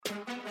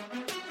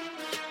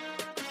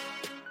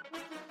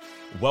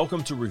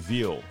Welcome to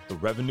Reveal, the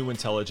Revenue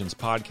Intelligence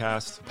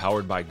podcast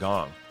powered by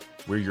Gong.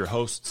 We're your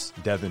hosts,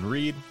 Devin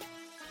Reed.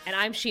 And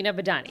I'm Sheena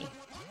Badani.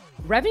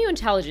 Revenue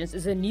intelligence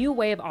is a new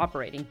way of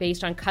operating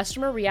based on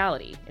customer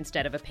reality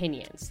instead of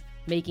opinions,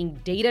 making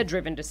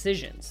data-driven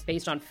decisions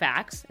based on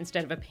facts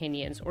instead of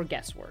opinions or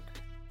guesswork.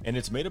 And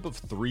it's made up of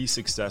three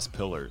success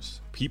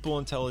pillars: people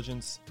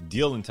intelligence,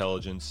 deal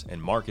intelligence,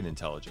 and market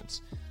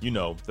intelligence. You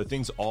know, the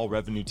things all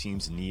revenue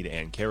teams need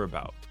and care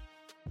about.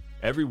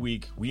 Every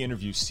week, we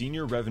interview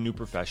senior revenue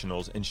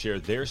professionals and share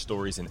their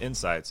stories and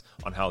insights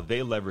on how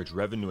they leverage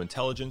revenue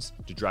intelligence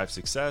to drive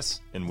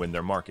success and win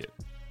their market.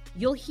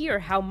 You'll hear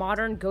how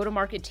modern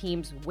go-to-market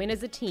teams win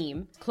as a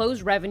team,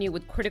 close revenue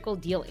with critical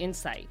deal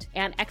insight,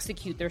 and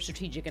execute their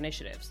strategic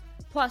initiatives,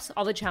 plus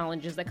all the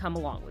challenges that come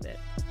along with it.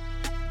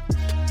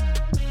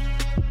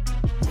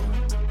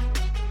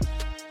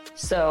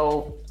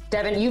 So,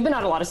 Devin, you've been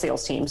on a lot of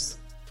sales teams,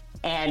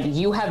 and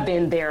you have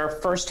been there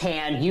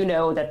firsthand. You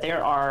know that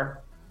there are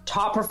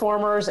top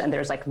performers, and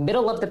there's like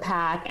middle of the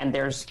pack, and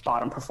there's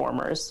bottom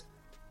performers.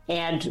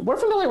 And we're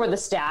familiar with the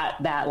stat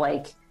that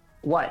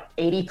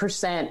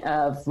 80%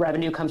 of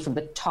revenue comes from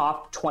the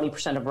top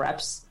 20% of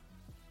reps,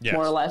 yes,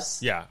 more or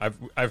less. Yeah,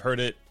 I've heard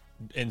it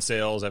in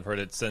sales. I've heard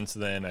it since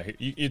then.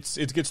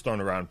 It gets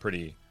thrown around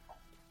pretty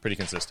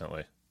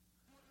consistently.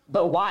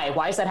 But why?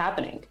 Why is that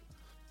happening?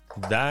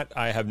 That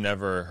I have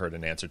never heard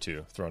an answer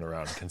to thrown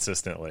around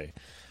consistently.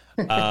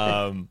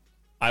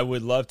 I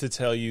would love to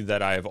tell you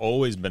that I have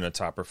always been a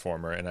top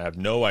performer and I have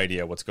no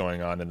idea what's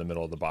going on in the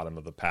middle of the bottom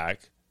of the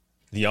pack.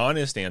 The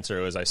honest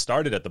answer is I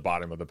started at the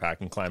bottom of the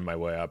pack and climbed my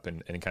way up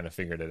and kind of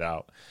figured it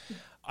out.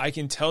 I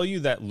can tell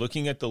you that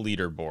looking at the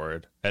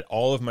leaderboard at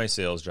all of my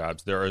sales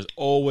jobs, there is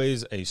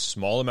always a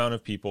small amount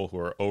of people who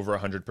are over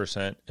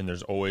 100%, and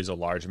there's always a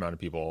large amount of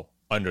people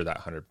under that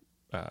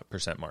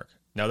 100% mark.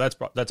 Now,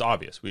 that's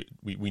obvious.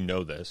 We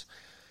know this.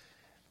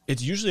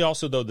 It's usually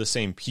also, though, the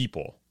same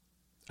people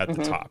at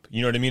the top.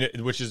 You know what I mean?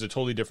 Which is a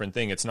totally different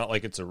thing. It's not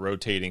like it's a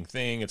rotating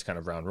thing. It's kind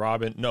of round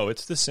robin. No,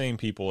 it's the same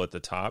people at the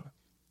top.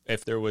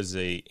 If there was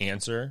a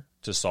answer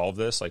to solve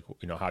this,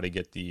 how to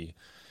get the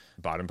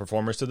bottom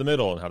performers to the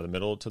middle and how the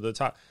middle to the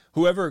top,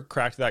 whoever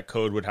cracked that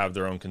code would have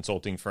their own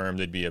consulting firm.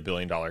 They'd be $1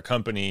 billion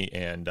company,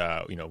 and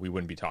we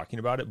wouldn't be talking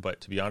about it. But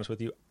to be honest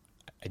with you,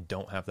 I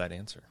don't have that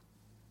answer.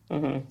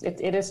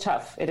 It is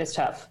tough. It is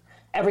tough.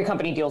 Every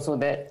company deals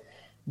with it.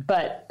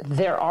 But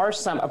there are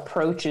some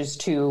approaches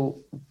to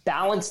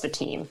balance the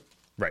team.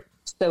 Right.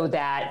 So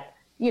that,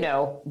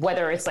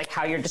 whether it's like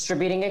how you're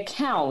distributing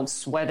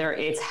accounts, whether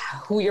it's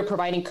who you're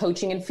providing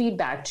coaching and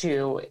feedback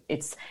to,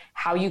 it's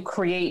how you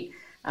create,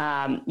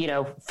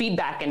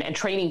 feedback and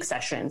training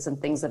sessions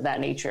and things of that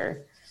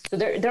nature. So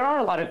there are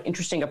a lot of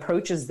interesting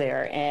approaches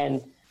there.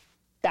 And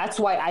that's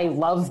why I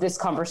love this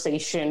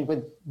conversation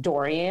with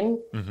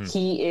Dorian.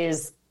 He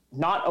is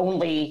not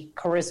only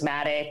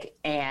charismatic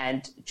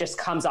and just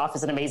comes off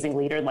as an amazing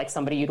leader, like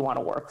somebody you'd want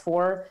to work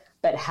for,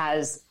 but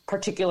has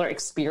particular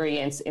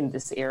experience in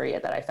this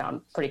area that I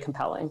found pretty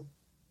compelling.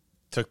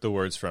 Took the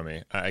words from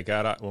me.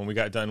 When we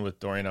got done with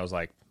Dorian, I was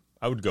like,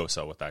 I would go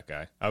sell with that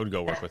guy. I would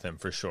go work with him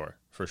for sure.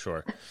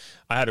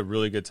 I had a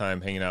really good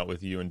time hanging out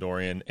with you and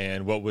Dorian.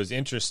 And what was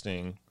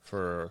interesting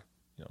for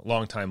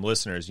longtime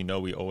listeners,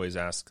 we always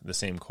ask the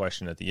same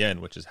question at the end,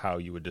 which is how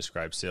you would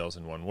describe sales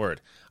in one word.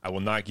 I will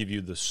not give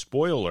you the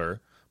spoiler,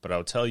 but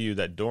I'll tell you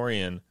that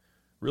Dorian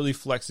really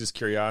flexed his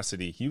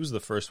curiosity. He was the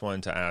first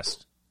one to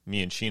ask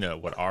me and Sheena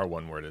what our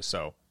one word is.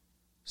 So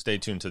stay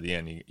tuned to the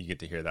end. You get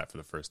to hear that for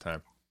the first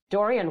time.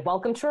 Dorian,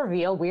 welcome to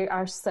Reveal. We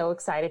are so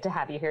excited to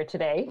have you here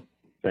today.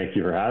 Thank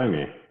you for having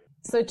me.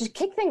 So to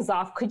kick things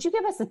off, could you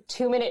give us a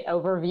 2-minute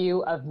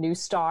overview of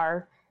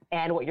Neustar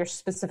and what you're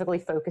specifically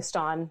focused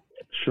on?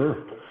 Sure.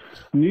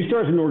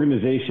 Neustar is an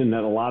organization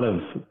that a lot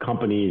of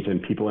companies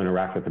and people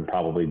interact with and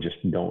probably just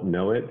don't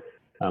know it.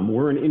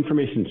 We're an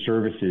information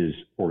services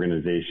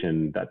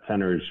organization that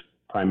centers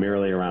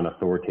primarily around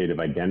authoritative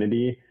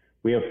identity.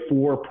 We have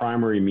 4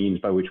 primary means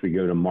by which we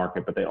go to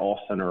market, but they all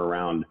center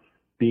around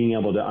being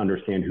able to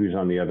understand who's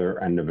on the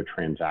other end of a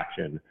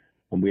transaction.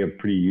 And we have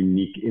pretty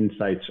unique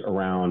insights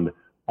around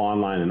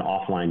online and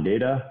offline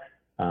data,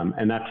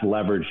 and that's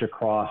leveraged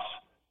across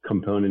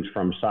components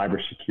from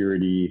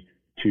cybersecurity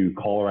to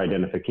caller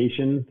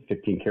identification.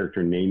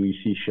 15-character name you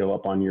see show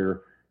up on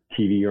your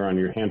TV or on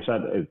your handset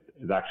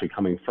is actually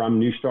coming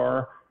from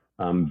Neustar.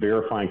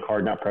 Verifying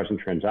card not present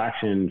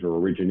transactions or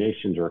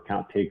originations or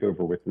account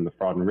takeover within the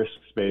fraud and risk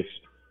space,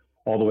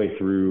 all the way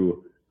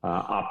through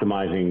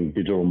optimizing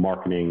digital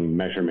marketing,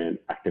 measurement,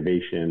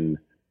 activation,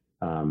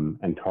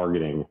 and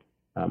targeting.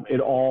 It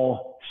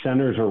all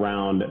centers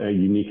around a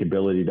unique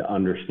ability to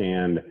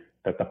understand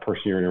that the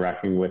person you're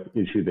interacting with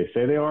is who they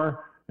say they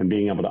are, and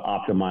being able to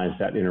optimize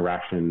that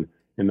interaction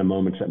in the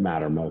moments that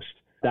matter most.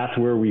 That's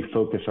where we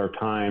focus our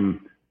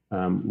time.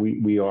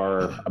 We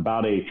are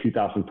about a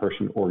 2,000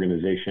 person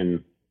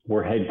organization.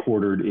 We're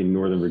headquartered in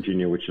Northern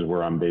Virginia, which is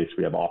where I'm based.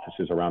 We have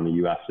offices around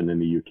the US and in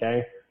the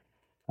UK.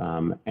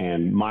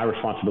 And my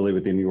responsibility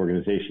within the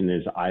organization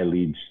is I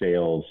lead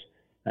sales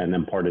and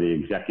then part of the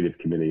executive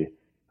committee.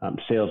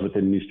 Sales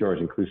within new stores,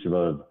 inclusive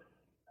of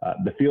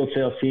the field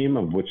sales team,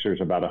 of which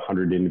there's about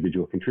 100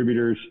 individual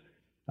contributors,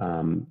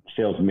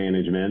 sales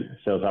management,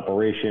 sales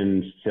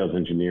operations, sales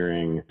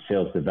engineering,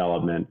 sales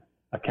development,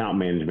 account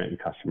management, and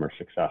customer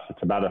success.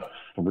 It's about a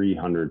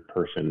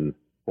 300-person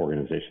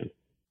organization.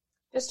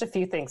 Just a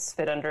few things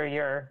fit under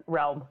your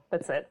realm.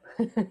 That's it.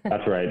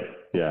 That's right.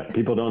 Yeah.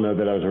 People don't know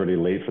that I was already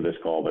late for this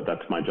call, but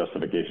that's my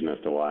justification as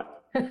to why.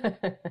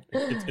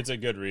 It's a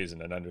good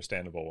reason, an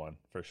understandable one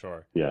for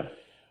sure. Yeah.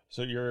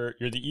 So you're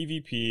the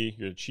EVP,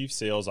 you're the Chief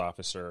Sales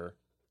Officer,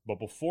 but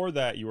before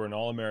that you were an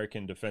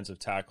All-American defensive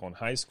tackle in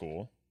high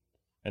school,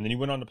 and then you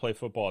went on to play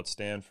football at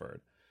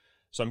Stanford.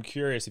 So I'm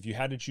curious, if you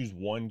had to choose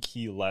one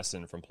key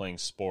lesson from playing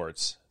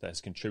sports that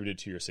has contributed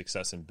to your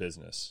success in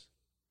business,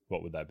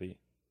 what would that be?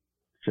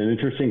 It's an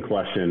interesting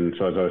question.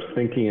 So as I was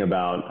thinking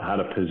about how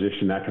to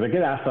position that, because I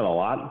get asked that a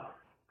lot,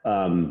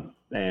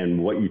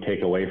 and what you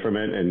take away from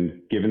it,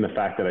 and given the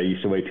fact that I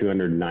used to weigh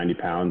 290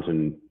 pounds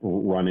and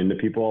run into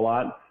people a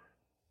lot,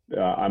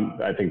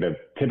 I think the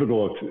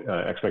typical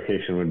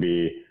expectation would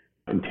be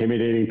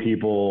intimidating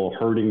people,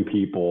 hurting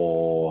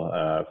people,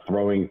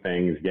 throwing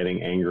things,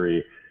 getting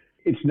angry.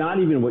 It's not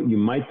even what you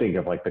might think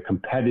of, like the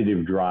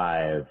competitive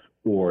drive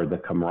or the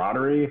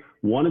camaraderie.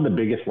 One of the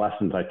biggest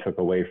lessons I took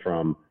away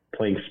from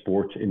playing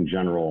sports in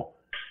general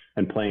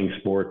and playing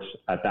sports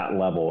at that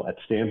level at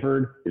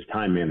Stanford is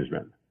time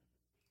management.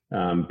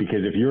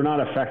 Because if you're not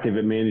effective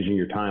at managing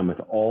your time with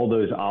all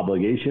those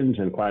obligations,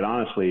 and quite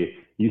honestly,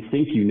 you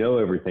think you know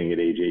everything at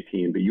age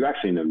 18, but you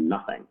actually know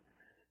nothing.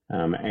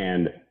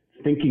 And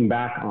thinking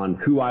back on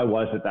who I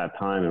was at that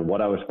time and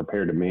what I was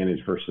prepared to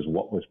manage versus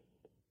what was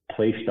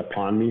placed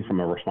upon me from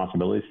a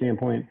responsibility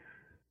standpoint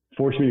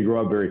forced me to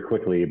grow up very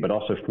quickly, but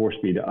also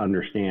forced me to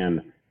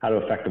understand how to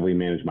effectively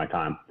manage my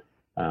time,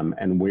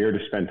 and where to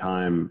spend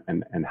time,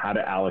 and how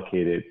to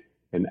allocate it,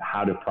 and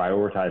how to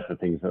prioritize the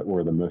things that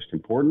were the most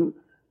important.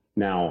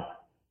 Now,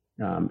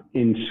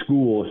 in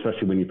school,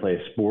 especially when you play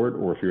a sport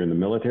or if you're in the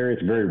military,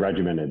 it's very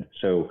regimented.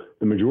 So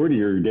the majority of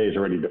your day is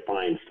already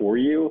defined for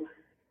you.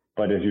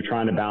 But as you're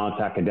trying to balance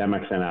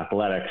academics and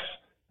athletics,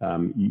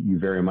 you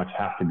very much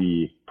have to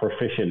be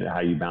proficient at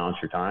how you balance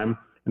your time.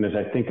 And as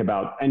I think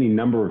about any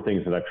number of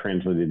things that I've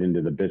translated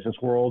into the business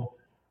world,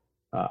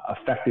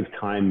 effective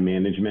time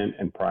management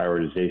and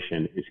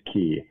prioritization is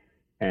key.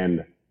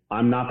 And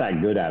I'm not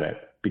that good at it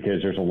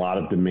because there's a lot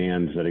of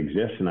demands that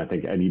exist. And I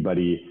think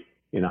anybody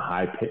in a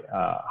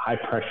high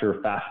pressure,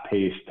 fast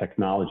paced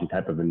technology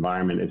type of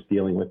environment is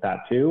dealing with that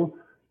too.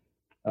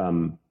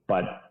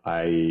 But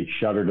I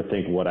shudder to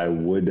think what I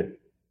would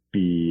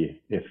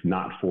be if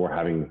not for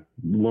having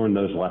learned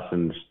those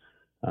lessons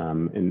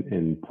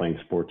in playing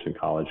sports in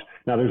college.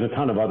 Now, there's a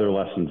ton of other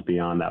lessons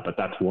beyond that, but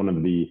that's one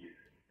of the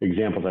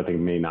examples I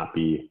think may not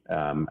be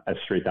as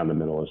straight down the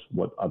middle as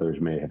what others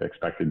may have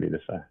expected me to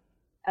say.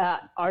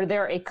 Are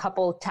there a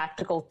couple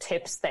tactical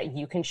tips that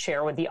you can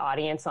share with the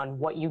audience on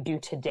what you do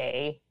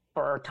today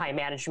for time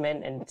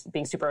management and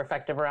being super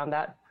effective around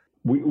that?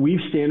 We've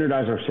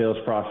standardized our sales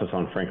process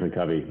on Franklin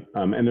Covey.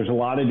 And there's a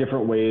lot of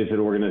different ways that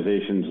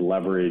organizations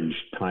leverage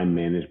time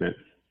management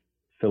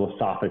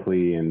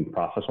philosophically and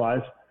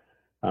process-wise.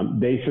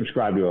 They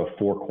subscribe to a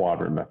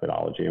 4-quadrant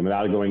methodology. And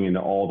without going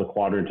into all the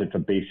quadrants, it's a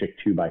basic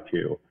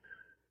 2x2.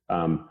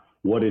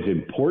 What is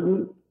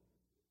important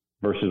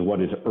versus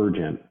what is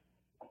urgent.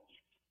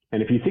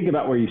 And if you think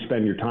about where you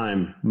spend your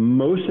time,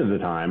 most of the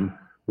time,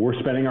 we're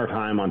spending our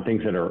time on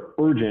things that are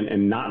urgent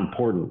and not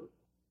important,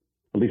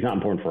 at least not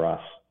important for us.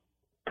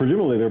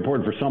 Presumably they're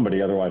important for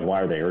somebody, otherwise why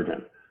are they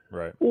urgent?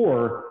 Right.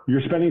 Or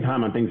you're spending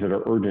time on things that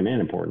are urgent and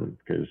important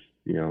because,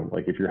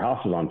 like if your house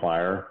is on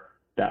fire,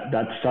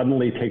 that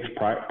suddenly takes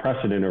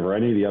precedent over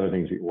any of the other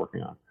things that you're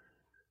working on.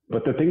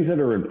 But the things that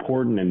are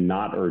important and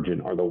not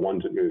urgent are the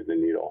ones that move the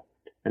needle.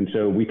 And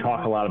so we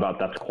talk a lot about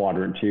that's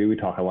quadrant 2. We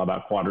talk a lot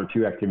about quadrant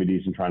 2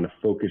 activities and trying to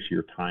focus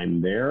your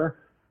time there.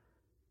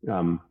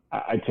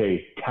 I'd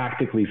say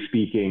tactically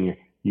speaking,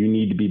 you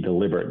need to be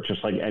deliberate,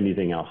 just like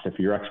anything else. If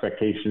your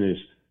expectation is,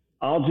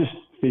 I'll just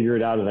figure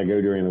it out as I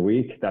go during the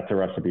week, that's a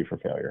recipe for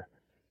failure.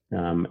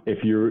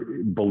 If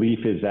your belief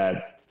is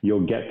that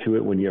you'll get to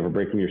it when you have a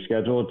break in your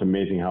schedule, it's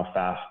amazing how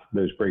fast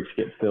those breaks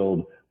get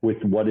filled with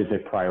what is a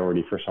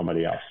priority for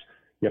somebody else.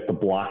 You have to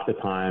block the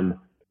time.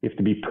 You have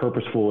to be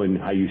purposeful in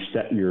how you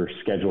set your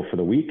schedule for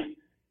the week,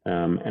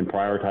 and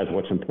prioritize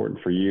what's important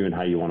for you and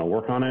how you want to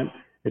work on it.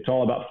 It's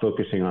all about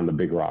focusing on the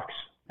big rocks.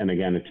 And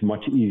again, it's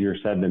much easier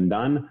said than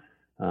done.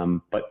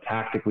 But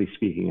tactically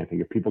speaking, I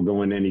think if people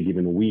go in any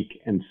given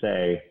week and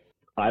say,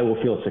 I will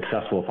feel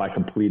successful if I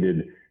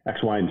completed X,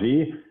 Y, and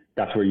Z,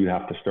 that's where you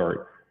have to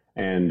start.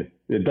 And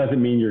it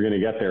doesn't mean you're going to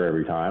get there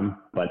every time,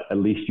 but at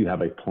least you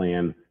have a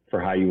plan for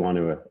how you want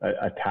to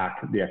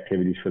attack the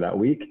activities for that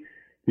week.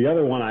 The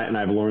other one, and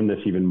I've learned this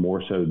even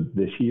more so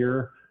this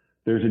year,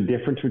 there's a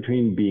difference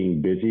between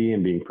being busy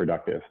and being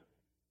productive.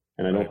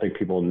 And I don't think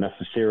people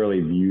necessarily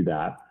view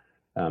that.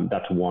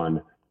 That's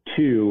one.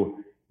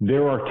 Two,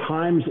 there are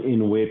times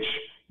in which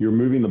you're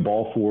moving the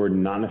ball forward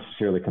and not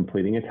necessarily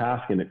completing a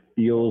task, and it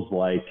feels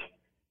like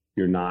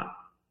you're not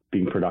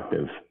being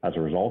productive as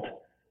a result.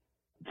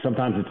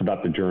 sometimes it's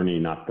about the journey,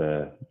 not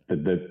the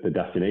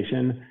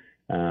destination.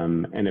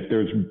 And if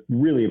there's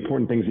really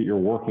important things that you're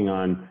working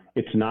on,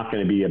 it's not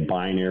going to be a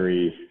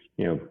binary,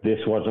 this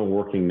wasn't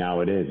working,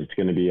 now it is. It's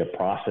going to be a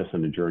process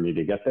and a journey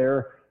to get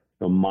there.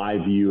 So my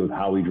view of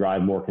how we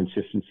drive more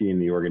consistency in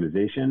the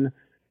organization,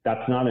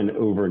 that's not an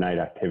overnight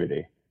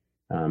activity.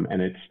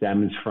 And it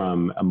stems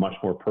from a much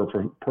more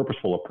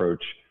purposeful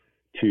approach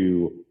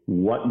to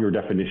what your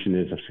definition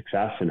is of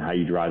success and how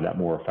you drive that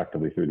more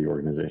effectively through the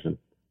organization.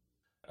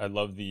 I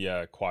love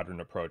the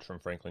quadrant approach from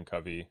Franklin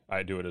Covey.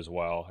 I do it as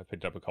well. I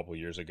picked up a couple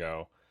years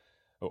ago.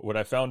 What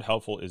I found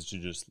helpful is to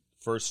just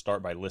first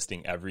start by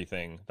listing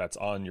everything that's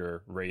on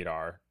your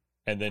radar,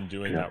 and then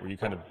doing that where you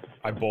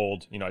I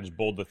just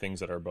bold the things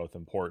that are both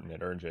important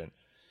and urgent.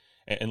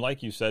 And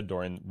like you said,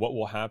 Doran, what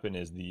will happen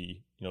is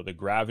the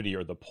gravity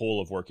or the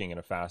pull of working in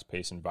a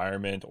fast-paced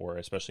environment, or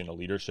especially in a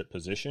leadership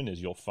position,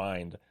 is you'll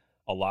find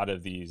a lot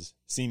of these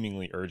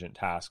seemingly urgent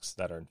tasks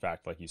that are, in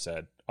fact, like you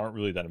said, aren't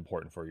really that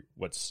important for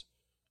what's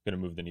going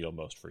to move the needle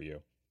most for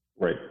you.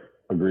 Right.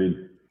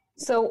 Agreed.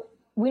 So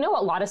we know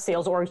a lot of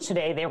sales orgs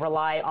today, they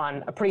rely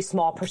on a pretty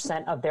small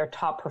 % of their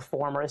top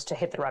performers to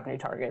hit their revenue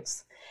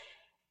targets.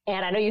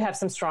 And I know you have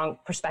some strong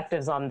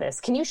perspectives on this.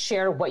 Can you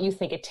share what you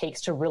think it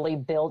takes to really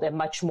build a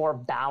much more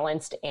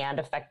balanced and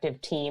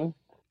effective team?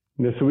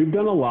 Yeah, so we've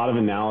done a lot of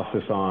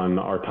analysis on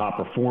our top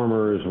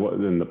performers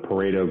in the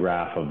Pareto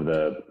graph of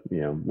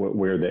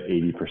where the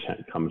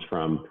 80% comes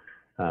from.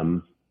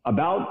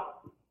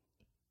 About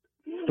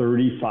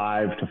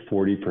 35 to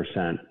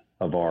 40%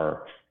 of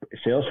our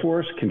sales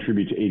force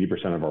contribute to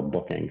 80% of our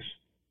bookings,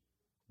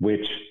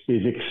 which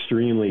is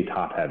extremely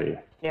top heavy.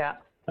 Yeah.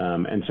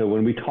 And so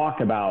when we talk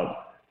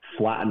about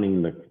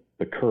flattening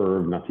the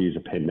curve, not to use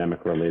a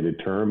pandemic related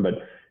term, but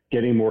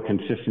getting more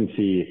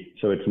consistency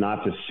so it's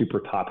not just super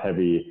top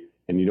heavy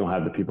and you don't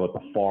have the people at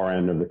the far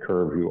end of the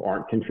curve who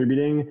aren't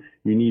contributing,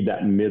 you need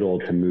that middle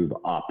to move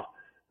up.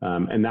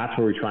 And that's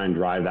where we try and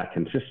drive that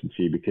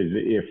consistency, because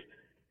if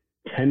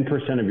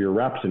 10% of your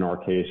reps in our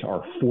case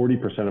are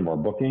 40% of our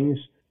bookings,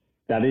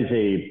 that is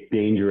a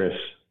dangerous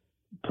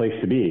place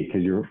to be,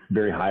 because you're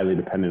very highly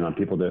dependent on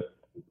people to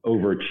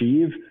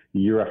overachieve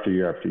year after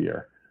year after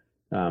year.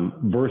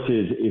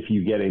 Versus if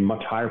you get a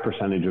much higher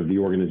percentage of the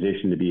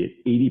organization to be at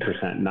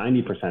 80%,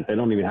 90%, they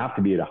don't even have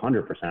to be at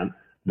 100%,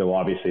 though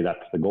obviously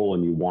that's the goal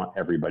and you want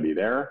everybody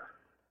there.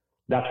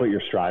 That's what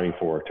you're striving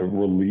for, to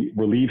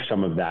relieve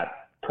some of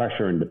that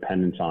pressure and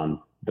dependence on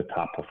the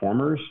top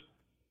performers.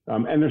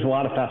 And there's a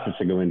lot of facets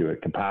that go into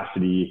it: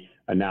 capacity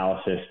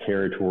analysis,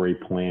 territory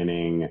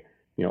planning,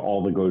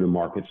 all the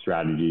go-to-market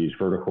strategies,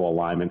 vertical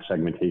alignment,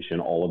 segmentation,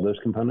 all of those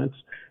components.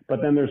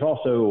 But then there's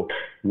also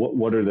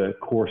what are the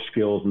core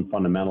skills and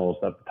fundamentals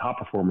that the top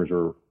performers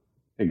are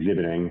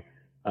exhibiting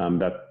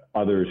that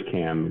others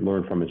can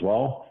learn from as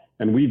well.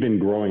 And we've been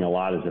growing a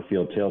lot as a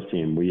field sales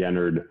team. We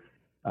entered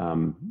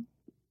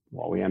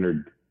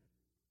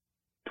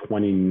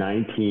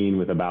 2019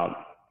 with about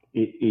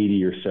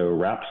 80 or so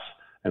reps,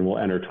 and we'll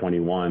enter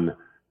 21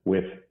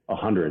 with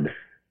 100.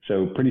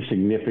 So pretty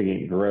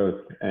significant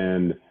growth.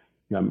 And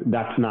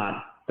that's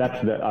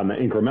on the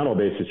incremental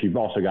basis. You've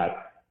also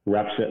got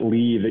reps that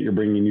leave that you're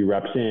bringing new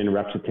reps in,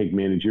 reps that take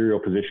managerial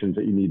positions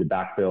that you need to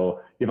backfill.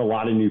 You have a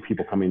lot of new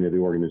people coming into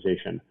the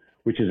organization,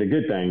 which is a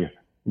good thing,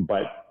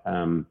 but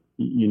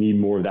you need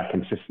more of that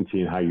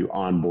consistency in how you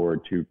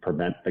onboard to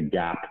prevent the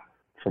gap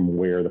from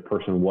where the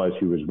person was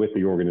who was with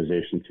the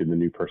organization to the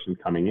new person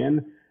coming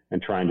in,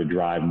 and trying to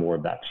drive more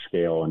of that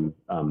scale and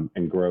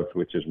growth,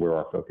 which is where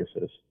our focus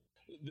is.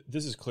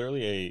 This is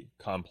clearly a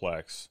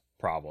complex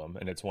problem,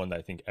 and it's one that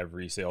I think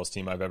every sales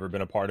team I've ever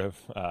been a part of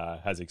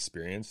has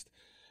experienced.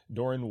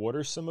 Doran, what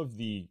are some of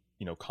the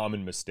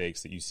common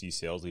mistakes that you see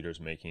sales leaders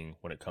making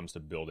when it comes to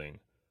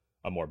building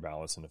a more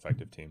balanced and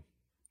effective team?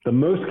 The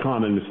most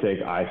common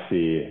mistake I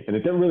see, and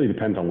it really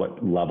depends on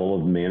what level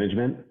of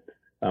management.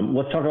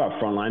 Let's talk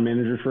about frontline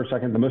managers for a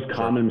second. The most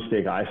common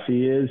mistake I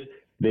see is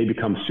they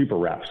become super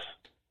reps.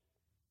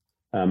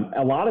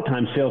 A lot of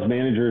times sales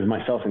managers,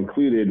 myself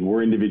included,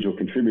 were individual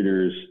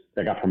contributors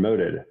that got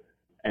promoted.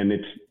 And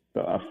it's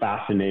a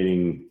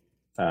fascinating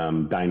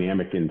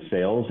dynamic in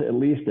sales, at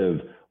least,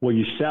 of, well,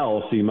 you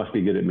sell, so you must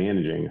be good at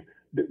managing.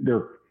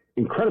 They're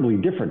incredibly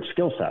different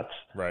skill sets.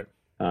 Right.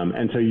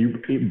 And so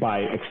by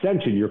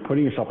extension, you're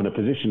putting yourself in a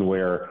position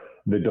where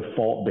the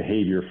default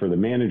behavior for the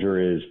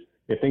manager is,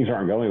 if things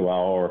aren't going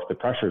well, or if the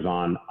pressure's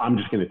on, I'm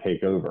just going to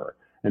take over.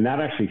 And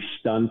that actually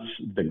stunts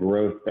the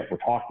growth that we're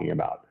talking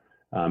about.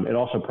 It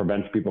also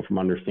prevents people from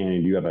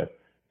understanding, do you have a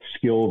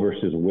skill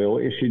versus will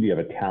issue? Do you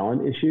have a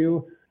talent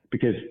issue?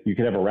 Because you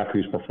could have a rep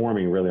who's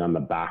performing really on the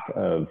back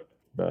of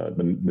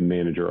the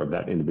manager of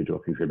that individual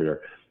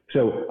contributor.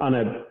 So on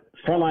a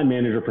frontline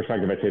manager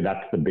perspective, I'd say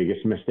that's the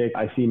biggest mistake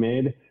I see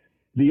made.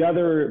 The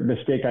other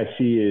mistake I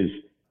see is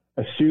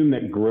assume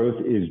that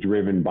growth is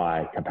driven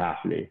by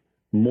capacity.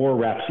 More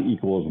reps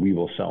equals we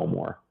will sell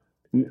more.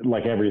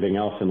 Like everything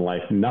else in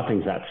life,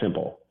 nothing's that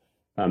simple.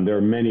 There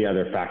are many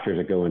other factors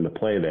that go into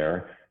play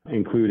there,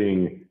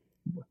 including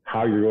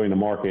how you're going to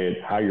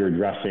market, how you're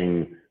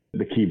addressing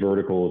the key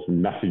verticals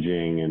and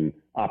messaging and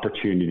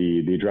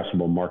opportunity, the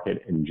addressable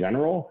market in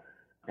general?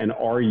 And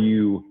are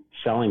you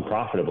selling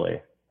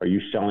profitably? Are you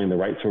selling the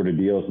right sort of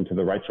deals into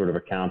the right sort of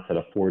accounts that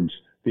affords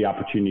the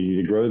opportunity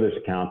to grow those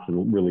accounts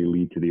and really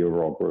lead to the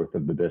overall growth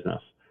of the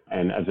business?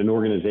 And as an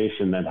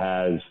organization that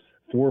has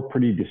 4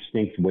 pretty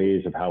distinct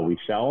ways of how we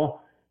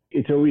sell,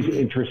 it's always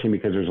interesting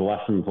because there's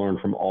lessons learned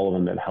from all of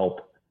them that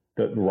help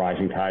the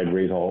rising tide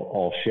raise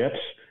all ships.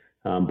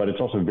 But it's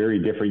also very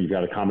different. You've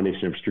got a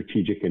combination of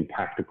strategic and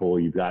tactical.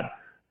 You've got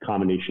a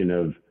combination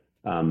of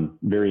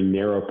very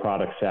narrow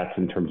product sets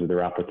in terms of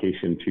their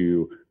application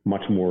to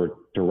much more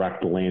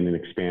direct land and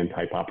expand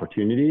type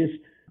opportunities.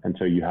 And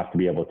so you have to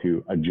be able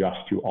to adjust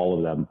to all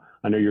of them.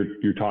 I know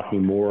you're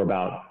talking more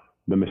about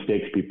the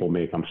mistakes people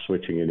make. I'm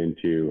switching it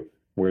into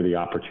where the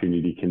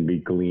opportunity can be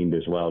gleaned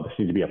as well. This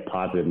needs to be a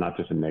positive, not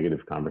just a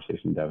negative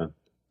conversation, Devin.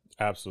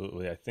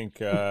 Absolutely. I think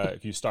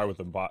if you start with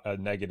a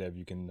negative,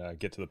 you can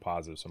get to the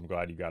positive. So I'm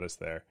glad you got us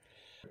there.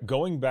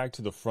 Going back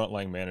to the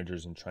frontline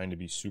managers and trying to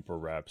be super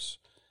reps,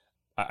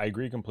 I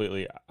agree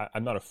completely.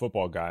 I'm not a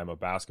football guy. I'm a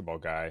basketball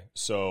guy.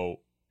 So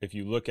if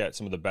you look at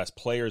some of the best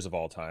players of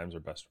all times or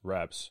best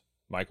reps,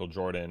 Michael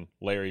Jordan,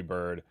 Larry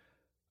Bird,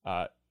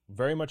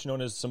 very much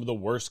known as some of the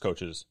worst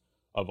coaches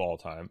of all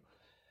time.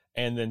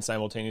 And then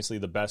simultaneously,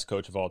 the best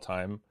coach of all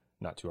time,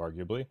 not too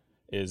arguably,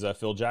 is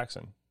Phil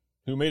Jackson,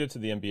 who made it to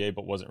the NBA,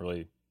 but wasn't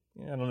really,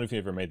 I don't know if he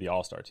ever made the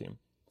All-Star team.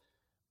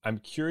 I'm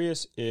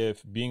curious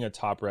if being a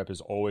top rep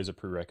is always a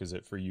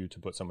prerequisite for you to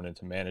put someone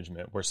into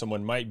management, where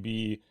someone might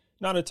be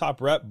not a top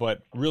rep,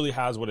 but really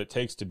has what it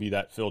takes to be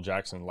that Phil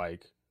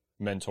Jackson-like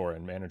mentor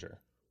and manager.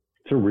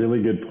 It's a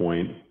really good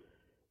point.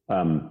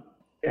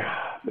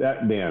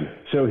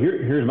 So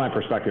here's my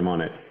perspective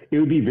on it. It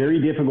would be very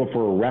difficult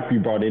for a rep you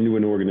brought into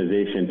an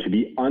organization to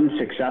be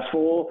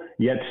unsuccessful,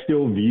 yet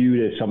still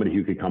viewed as somebody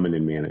who could come in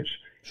and manage.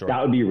 Sure.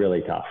 That would be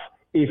really tough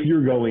if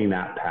you're going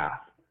that path.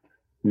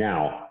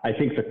 Now, I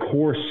think the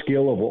core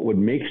skill of what would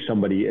make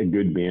somebody a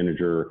good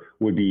manager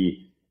would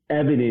be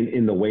evident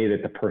in the way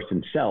that the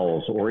person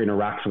sells or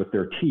interacts with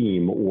their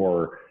team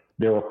or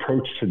their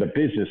approach to the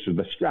business or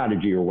the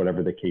strategy or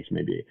whatever the case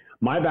may be.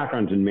 My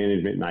background's in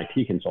management and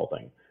IT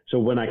consulting. So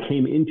when I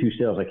came into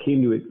sales, I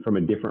came to it from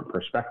a different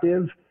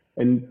perspective.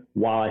 And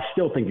while I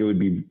still think it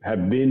would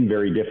have been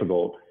very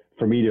difficult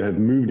for me to have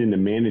moved into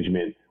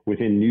management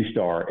within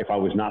Neustar if I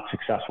was not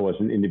successful as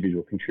an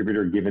individual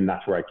contributor, given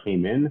that's where I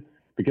came in,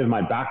 because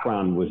my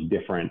background was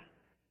different,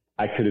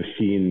 I could have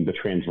seen the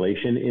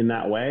translation in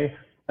that way.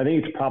 I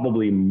think it's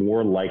probably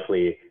more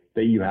likely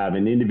that you have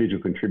an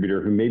individual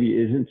contributor who maybe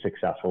isn't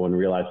successful and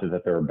realizes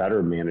that they're a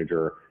better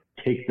manager,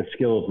 take the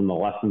skills and the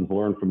lessons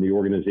learned from the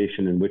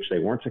organization in which they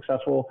weren't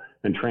successful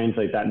and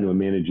translate that into a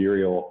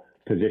managerial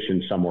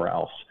position somewhere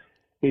else.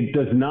 It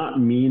does not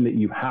mean that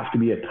you have to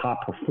be a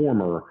top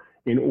performer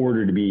in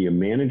order to be a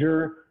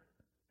manager.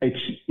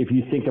 If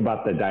you think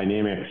about the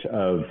dynamics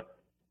of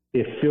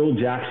if Phil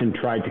Jackson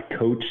tried to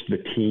coach the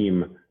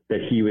team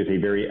that he was a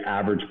very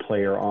average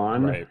player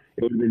on, right,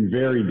 it would have been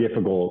very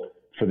difficult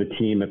for the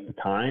team at the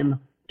time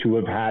to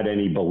have had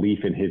any belief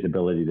in his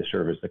ability to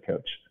serve as the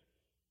coach.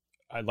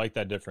 I like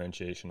that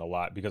differentiation a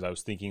lot because I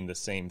was thinking the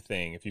same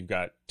thing. If you've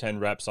got 10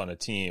 reps on a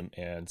team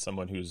and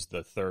someone who's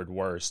the third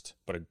worst,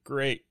 but a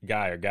great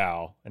guy or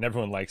gal, and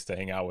everyone likes to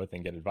hang out with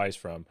and get advice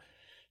from,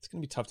 it's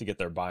going to be tough to get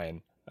their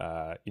buy-in,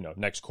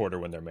 next quarter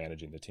when they're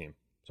managing the team.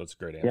 So it's a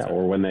great answer. Yeah,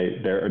 or when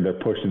they're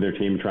pushing their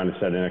team trying to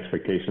set an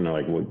expectation, they're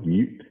like, well,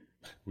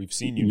 we've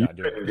seen you not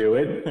do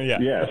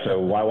it. Yeah. So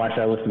why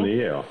should I listen to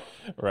you?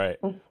 Right.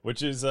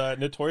 Which is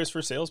notorious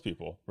for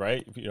salespeople,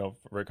 right?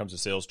 When it comes to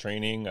sales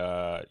training,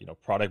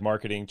 product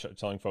marketing,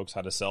 telling folks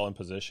how to sell and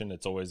position.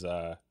 It's always,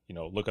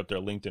 look up their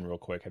LinkedIn real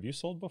quick. Have you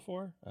sold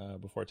before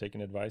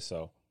taking advice?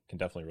 So can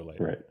definitely relate.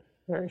 Right.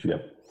 Very sure.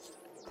 Yep.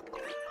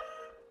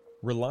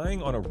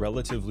 Relying on a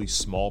relatively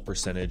small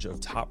percentage of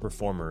top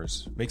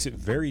performers makes it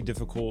very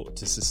difficult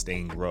to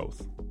sustain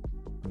growth.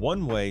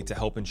 One way to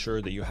help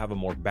ensure that you have a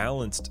more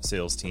balanced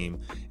sales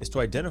team is to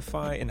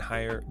identify and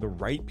hire the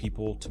right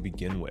people to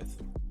begin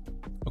with.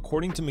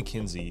 According to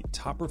McKinsey,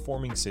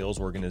 top-performing sales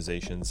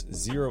organizations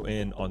zero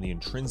in on the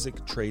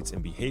intrinsic traits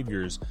and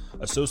behaviors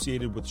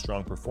associated with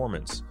strong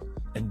performance,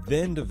 and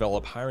then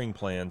develop hiring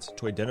plans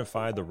to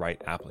identify the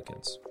right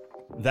applicants.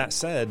 That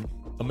said,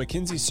 a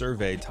McKinsey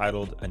survey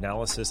titled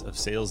Analysis of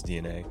Sales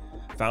DNA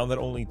found that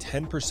only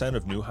 10%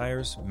 of new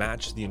hires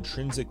matched the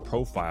intrinsic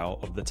profile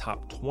of the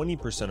top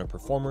 20% of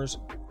performers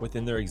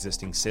within their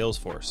existing sales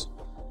force.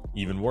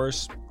 Even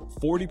worse,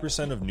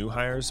 40% of new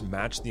hires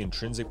matched the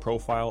intrinsic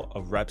profile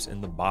of reps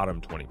in the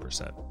bottom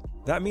 20%.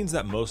 That means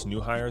that most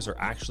new hires are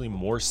actually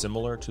more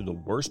similar to the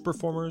worst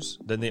performers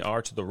than they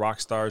are to the rock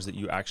stars that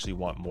you actually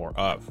want more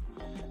of.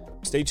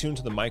 Stay tuned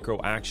to the micro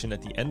action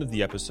at the end of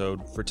the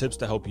episode for tips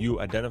to help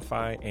you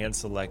identify and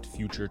select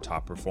future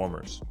top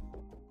performers.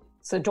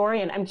 So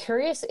Dorian, I'm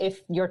curious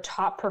if your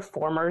top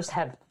performers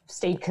have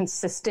stayed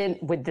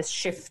consistent with this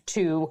shift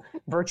to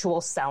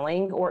virtual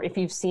selling, or if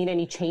you've seen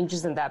any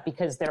changes in that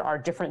because there are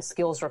different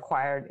skills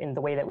required in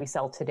the way that we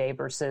sell today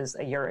versus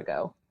a year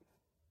ago.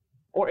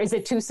 Or is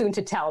it too soon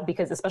to tell?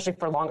 Because especially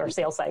for longer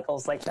sales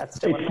cycles, like that's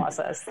still a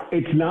process.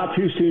 It's not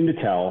too soon to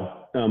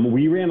tell.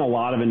 We ran a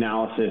lot of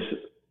analysis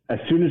as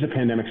soon as the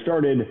pandemic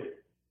started,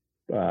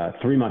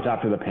 3 months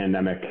after the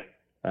pandemic,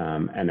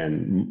 and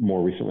then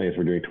more recently as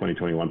we're doing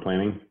 2021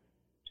 planning.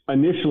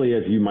 Initially,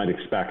 as you might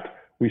expect,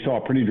 we saw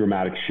a pretty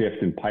dramatic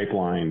shift in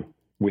pipeline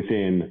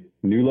within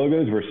new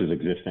logos versus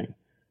existing.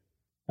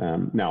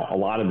 Now, a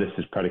lot of this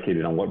is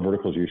predicated on what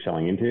verticals you're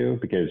selling into,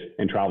 because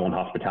in travel and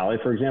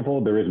hospitality, for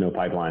example, there is no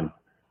pipeline.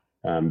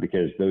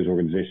 Because those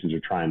organizations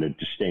are trying to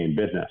just stay in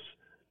business.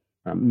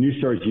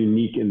 Neustar is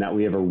unique in that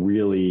we have a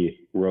really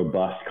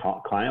robust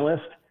client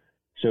list.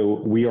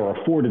 So we are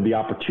afforded the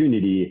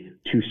opportunity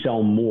to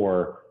sell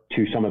more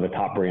to some of the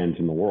top brands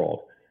in the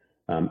world.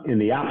 In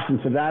the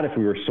absence of that, if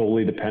we were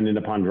solely dependent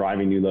upon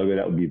driving new logo,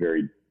 that would be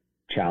very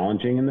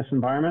challenging in this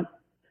environment.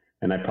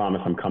 And I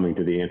promise I'm coming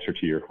to the answer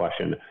to your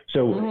question.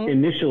 So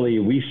initially,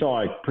 we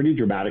saw a pretty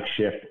dramatic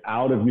shift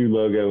out of new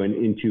logo and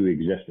into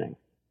existing.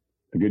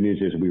 The good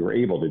news is we were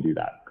able to do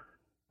that.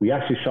 We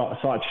actually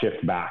saw it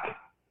shift back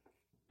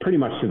pretty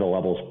much to the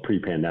levels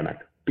pre-pandemic,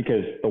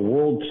 because the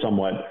world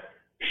somewhat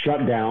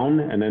shut down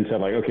and then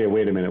said, like, okay,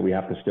 wait a minute, we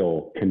have to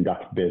still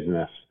conduct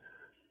business.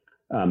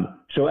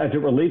 So as it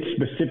relates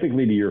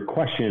specifically to your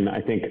question,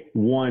 I think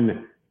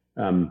one,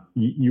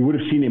 you would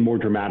have seen a more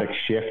dramatic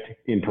shift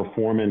in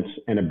performance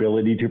and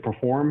ability to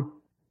perform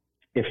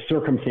if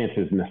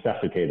circumstances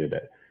necessitated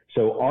it.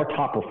 So our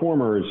top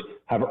performers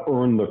have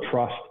earned the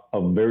trust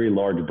of very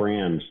large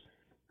brands,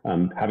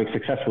 having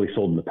successfully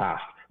sold in the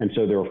past. And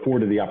so they're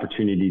afforded the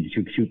opportunity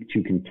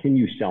to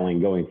continue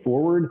selling going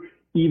forward,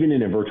 even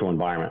in a virtual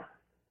environment.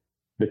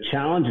 The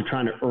challenge of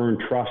trying to earn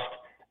trust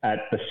at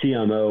the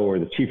CMO or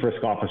the chief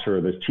risk officer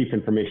or the chief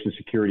information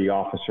security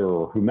officer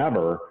or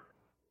whomever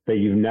that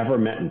you've never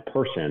met in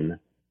person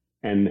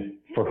and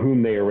for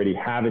whom they already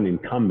have an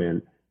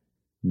incumbent,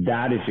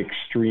 that is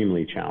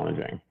extremely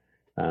challenging.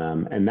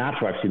 And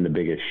that's where I've seen the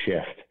biggest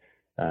shift.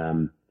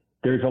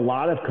 There's a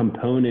lot of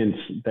components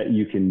that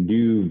you can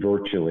do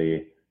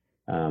virtually.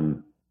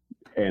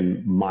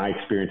 And my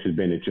experience has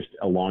been it just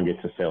elongates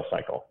the sales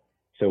cycle.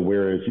 So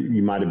whereas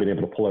you might have been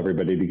able to pull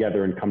everybody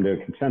together and come to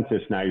a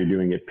consensus, now you're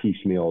doing it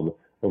piecemeal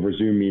over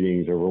Zoom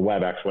meetings, over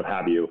WebEx, what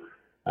have you.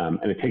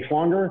 And it takes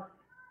longer,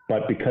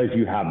 but because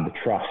you have the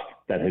trust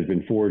that has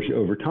been forged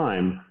over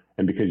time,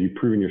 and because you've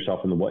proven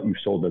yourself in what you've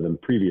sold to them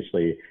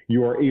previously,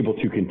 you are able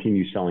to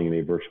continue selling in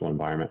a virtual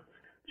environment.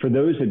 For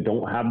those that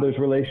don't have those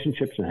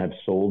relationships and have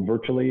sold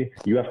virtually,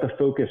 you have to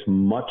focus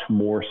much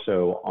more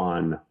so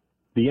on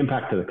the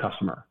impact to the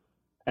customer.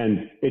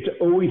 And it's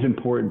always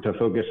important to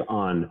focus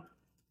on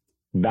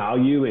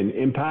value and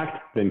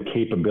impact than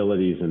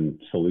capabilities and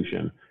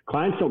solution.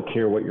 Clients don't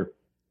care what your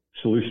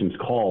solution's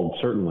called,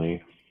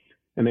 certainly,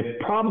 and they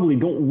probably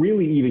don't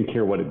really even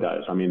care what it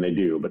does. I mean, they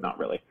do, but not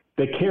really.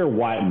 They care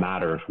why it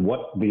matters,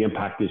 what the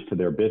impact is to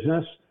their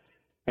business.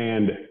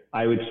 And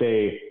I would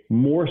say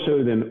more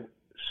so than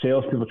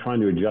salespeople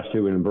trying to adjust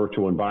to a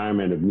virtual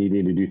environment of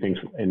needing to do things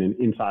in an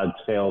inside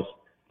sales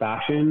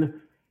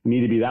fashion,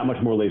 need to be that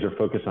much more laser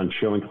focused on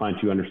showing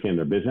clients you understand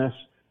their business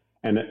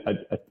and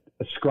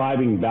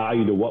ascribing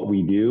value to what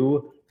we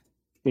do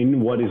in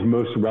what is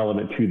most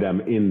relevant to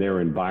them in their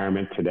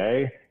environment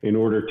today in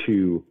order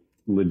to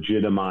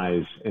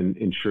legitimize and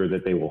ensure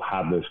that they will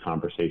have those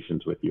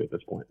conversations with you at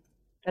this point.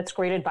 That's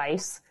great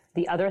advice.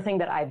 The other thing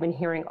that I've been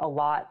hearing a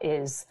lot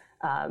is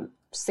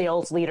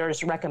sales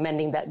leaders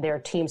recommending that their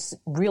teams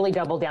really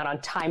double down on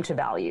time to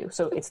value.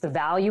 So it's the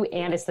value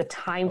and it's the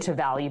time to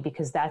value,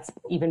 because that's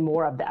even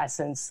more of the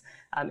essence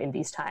in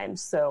these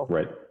times. So,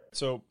 right.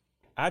 So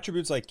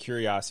attributes like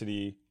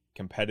curiosity,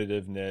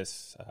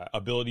 competitiveness,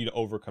 ability to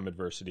overcome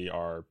adversity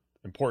are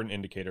important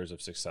indicators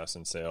of success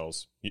in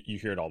sales. You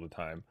hear it all the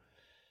time.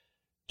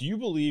 Do you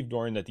believe,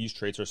 Doran, that these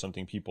traits are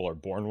something people are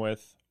born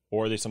with,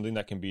 or are they something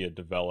that can be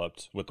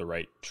developed with the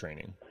right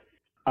training?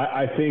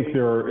 I think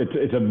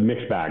it's a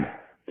mixed bag.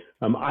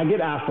 I get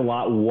asked a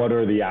lot, what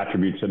are the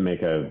attributes that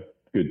make a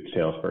good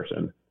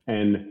salesperson?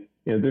 And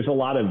there's a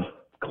lot of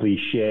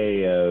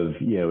cliche of,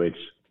 it's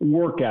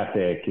work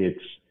ethic,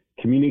 it's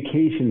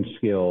communication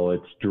skill,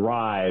 it's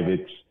drive,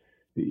 it's,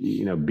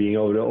 being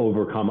able to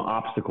overcome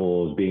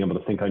obstacles, being able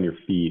to think on your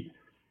feet.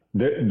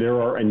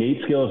 There are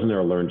innate skills and there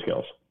are learned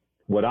skills.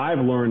 What I've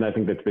learned, I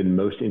think that's been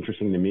most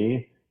interesting to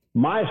me,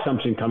 my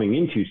assumption coming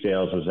into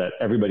sales was that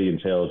everybody in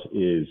sales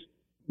is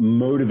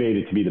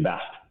motivated to be the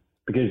best,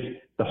 because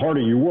the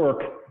harder you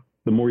work,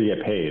 the more you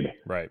get paid.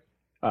 Right.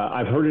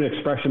 I've heard an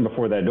expression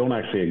before that I don't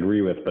actually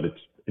agree with, but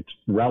it's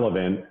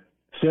relevant.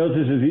 Sales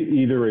is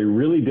either a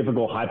really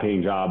difficult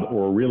high-paying job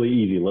or a really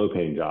easy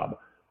low-paying job.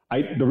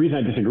 The reason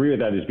I disagree with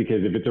that is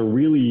because if it's a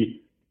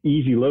really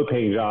easy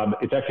low-paying job,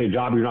 it's actually a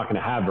job you're not going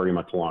to have very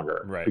much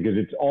longer. Right. Because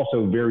it's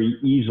also very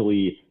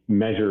easily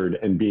measured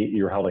and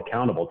you're held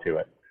accountable to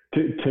it.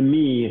 To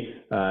me,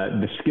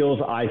 the skills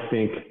I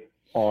think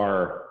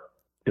are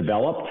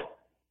developed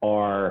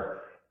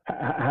are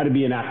how to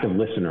be an active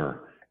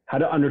listener, how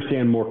to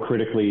understand more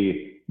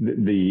critically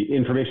the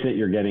information that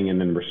you're getting and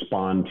then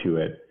respond to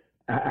it,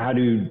 how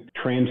to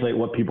translate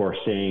what people are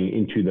saying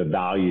into the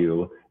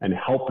value and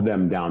help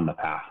them down the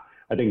path.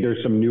 I think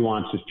there's some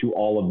nuances to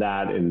all of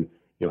that, and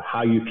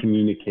how you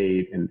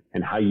communicate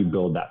and how you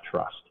build that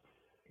trust.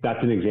 That's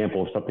an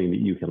example of something that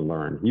you can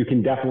learn. You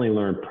can definitely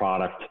learn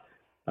product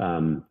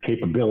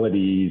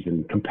capabilities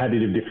and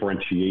competitive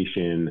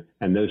differentiation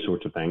and those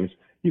sorts of things.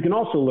 You can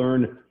also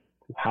learn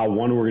how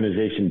one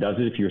organization does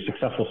it. If you're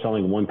successful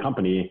selling one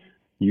company,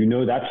 you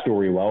know that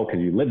story well because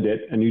you lived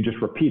it and you just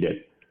repeat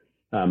it.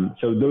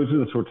 So those are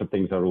the sorts of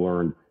things that are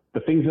learned. The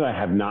things that I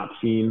have not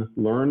seen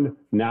learned,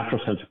 natural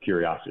sense of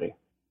curiosity.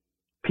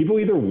 People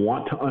either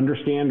want to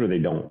understand or they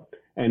don't.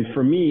 And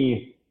for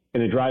me,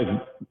 and it drives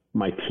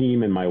my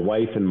team and my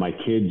wife and my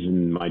kids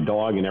and my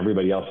dog and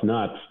everybody else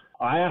nuts,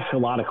 I ask a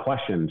lot of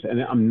questions,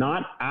 and I'm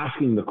not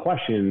asking the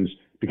questions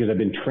because I've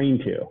been trained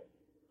to.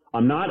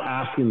 I'm not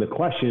asking the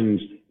questions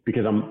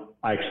because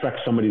I expect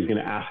somebody's going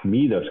to ask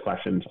me those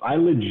questions. I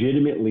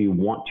legitimately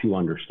want to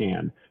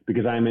understand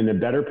because I'm in a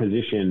better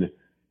position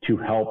to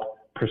help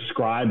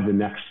prescribe the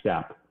next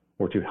step,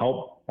 or to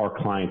help our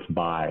clients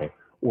buy,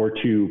 or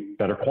to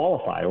better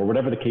qualify, or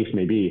whatever the case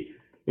may be,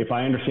 if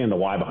I understand the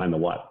why behind the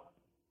what.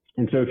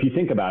 And so if you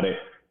think about it,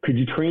 could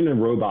you train a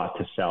robot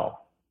to sell?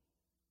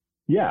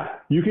 Yeah,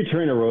 you could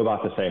train a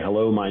robot to say,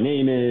 hello, my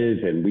name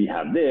is, and we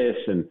have this.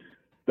 And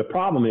the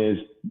problem is,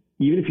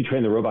 even if you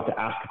train the robot to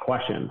ask a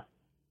question,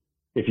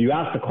 if you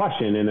ask the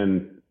question and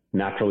then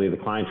naturally the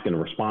client's going to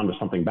respond to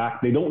something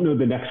back, they don't know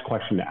the next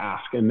question to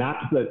ask. And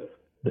that's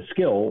the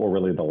skill, or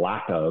really the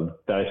lack of,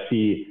 that I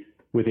see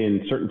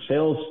within certain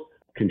sales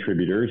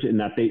contributors, in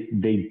that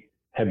they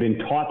have been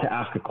taught to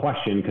ask a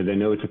question because they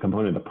know it's a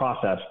component of the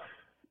process,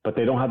 but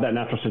they don't have that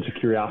natural sense of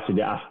curiosity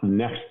to ask the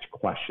next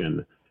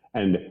question.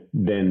 And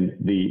then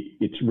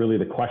it's really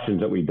the questions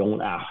that we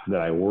don't ask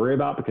that I worry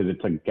about, because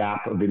it's a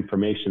gap of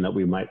information that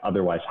we might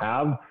otherwise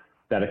have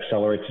that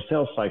accelerates the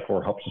sales cycle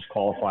or helps us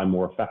qualify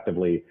more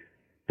effectively.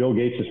 Bill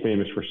Gates is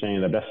famous for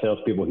saying the best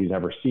salespeople he's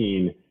ever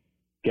seen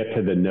get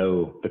to the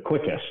no the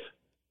quickest.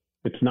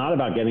 It's not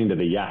about getting to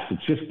the yes.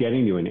 It's just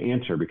getting to an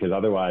answer, because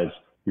otherwise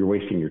you're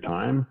wasting your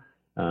time.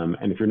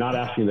 And if you're not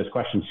asking this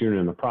question sooner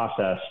in the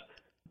process,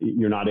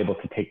 you're not able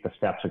to take the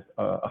steps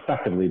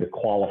effectively to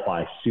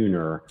qualify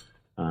sooner.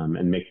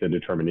 And make the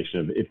determination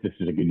of if this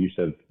is a good use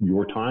of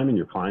your time and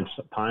your client's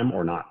time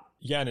or not.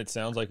 Yeah, and it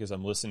sounds like, as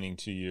I'm listening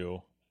to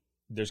you,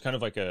 there's kind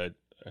of like a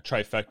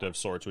trifecta of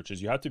sorts, which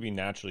is you have to be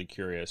naturally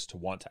curious to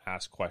want to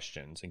ask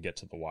questions and get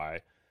to the why.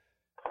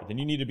 But then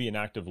you need to be an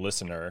active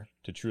listener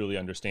to truly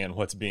understand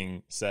what's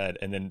being said.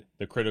 And then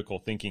the critical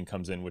thinking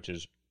comes in, which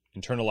is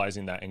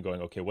internalizing that and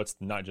going, okay, what's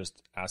not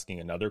just asking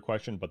another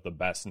question, but the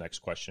best next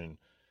question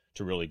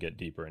to really get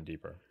deeper and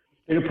deeper.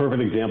 And a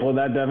perfect example of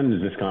that, Devin,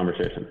 is this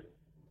conversation.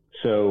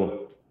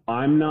 So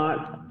I'm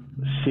not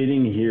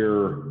sitting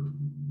here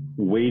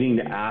waiting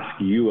to ask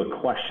you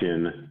a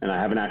question and I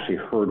haven't actually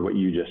heard what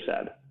you just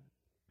said.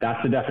 That's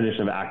the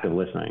definition of active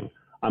listening.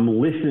 I'm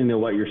listening to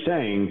what you're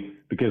saying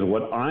because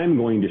what I'm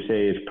going to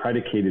say is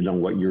predicated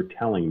on what you're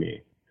telling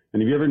me.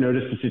 And have you ever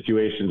noticed the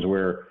situations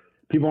where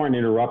people aren't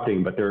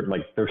interrupting, but they're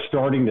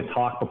starting to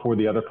talk before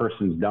the other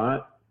person's done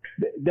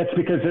it? That's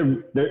because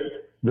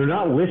they're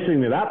not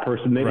listening to that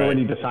person. They've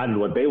already decided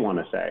what they want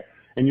to say.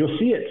 And you'll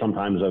see it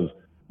sometimes of,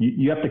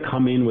 you have to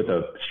come in with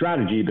a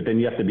strategy, but then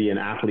you have to be an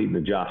athlete and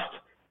adjust.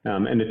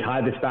 And to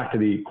tie this back to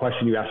the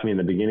question you asked me in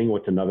the beginning,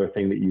 what's another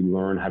thing that you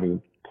learn having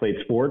played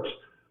sports?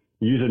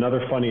 Use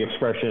another funny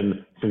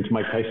expression, since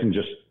Mike Tyson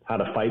just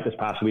had a fight this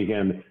past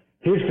weekend.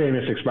 His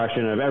famous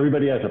expression of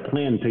everybody has a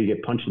plan until you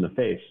get punched in the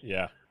face.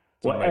 Yeah.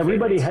 Well,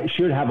 everybody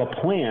should have a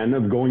plan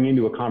of going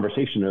into a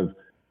conversation of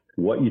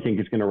what you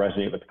think is going to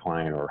resonate with the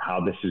client, or how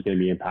this is going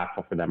to be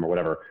impactful for them, or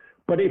whatever.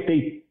 But if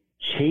they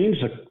change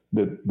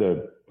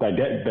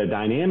the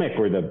dynamic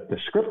or the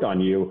script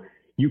on you,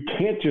 you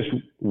can't just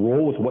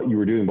roll with what you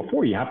were doing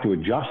before. You have to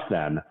adjust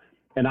then.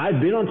 And I've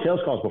been on sales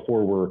calls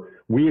before where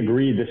we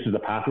agreed this is the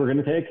path we're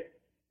going to take.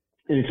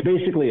 And it's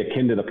basically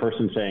akin to the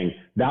person saying,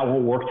 that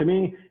won't work to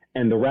me.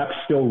 And the rep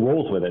still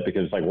rolls with it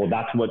because it's like, well,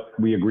 that's what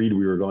we agreed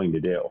we were going to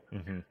do.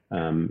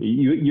 Mm-hmm.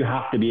 You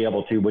have to be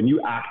able to, when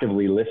you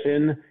actively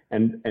listen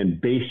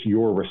and base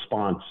your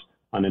response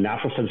on a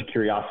natural sense of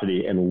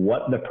curiosity and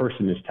what the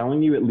person is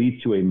telling you, it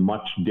leads to a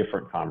much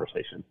different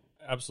conversation.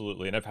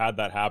 Absolutely. And I've had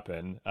that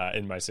happen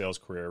in my sales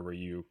career where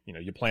you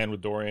plan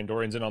with Dorian.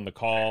 Dorian's in on the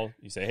call.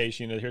 You say, hey,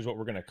 Sheena, here's what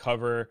we're going to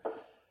cover.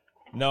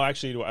 No,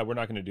 actually, we're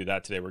not going to do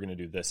that today. We're going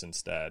to do this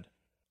instead.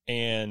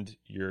 And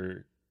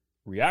your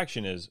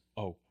reaction is,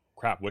 oh,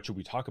 crap, what should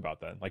we talk about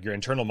then? Like your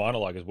internal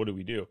monologue is, what do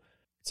we do?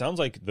 It sounds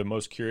like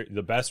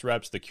the best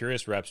reps, the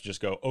curious reps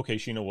just go, okay,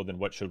 Sheena, well then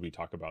what should we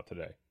talk about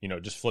today?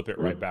 Just flip it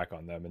right back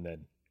on them and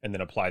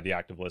then apply the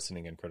active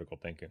listening and critical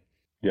thinking.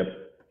 Yep.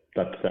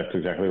 That's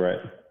exactly right.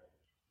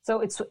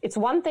 So it's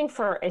one thing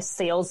for a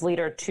sales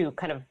leader to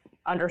kind of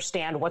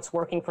understand what's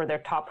working for their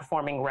top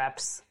performing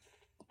reps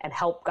and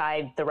help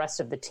guide the rest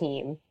of the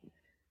team.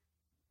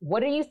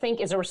 What do you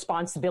think is a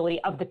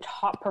responsibility of the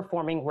top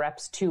performing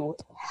reps to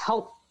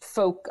help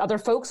other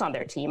folks on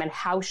their team, and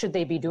how should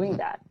they be doing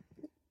that?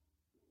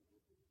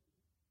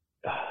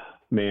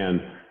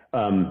 man.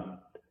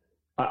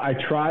 I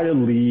try to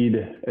lead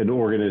an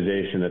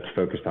organization that's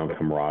focused on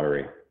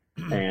camaraderie.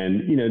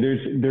 And,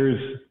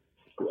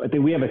 I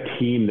think we have a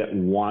team that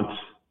wants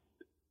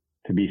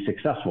to be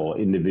successful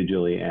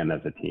individually and as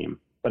a team.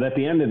 But at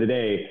the end of the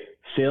day,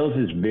 sales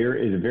is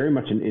very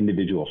much an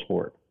individual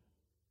sport,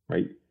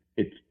 right?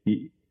 It's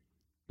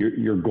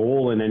your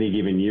goal in any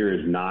given year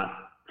is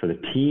not for the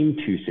team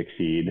to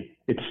succeed.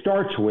 It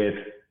starts with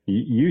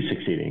you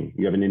succeeding.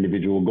 You have an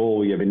individual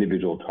goal, you have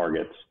individual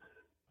targets.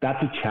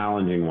 That's a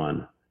challenging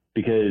one,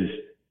 because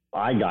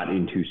I got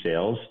into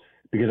sales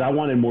because I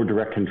wanted more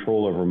direct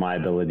control over my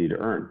ability to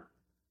earn.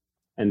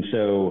 And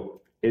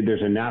so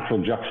there's a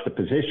natural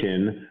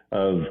juxtaposition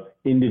of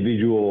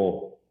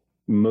individual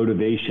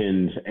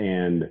motivations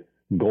and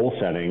goal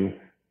setting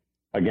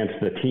against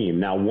the team.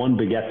 Now, one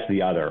begets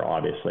the other,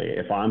 obviously.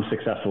 If I'm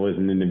successful as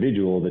an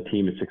individual, the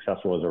team is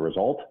successful as a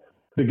result.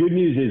 The good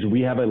news is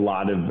we have a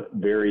lot of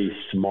very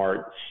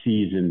smart,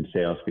 seasoned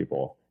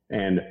salespeople.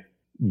 And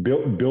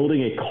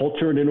building a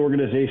culture in an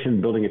organization,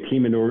 building a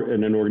team in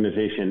an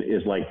organization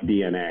is like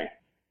DNA.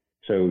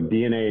 So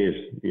DNA is,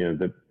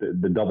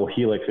 the double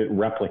helix, it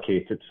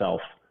replicates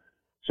itself.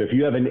 So if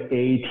you have an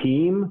A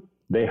team,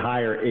 they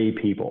hire A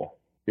people.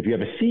 If you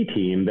have a C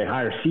team, they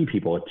hire C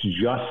people. It's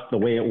just the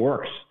way it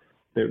works.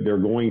 They're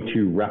going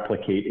to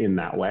replicate in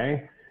that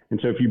way. And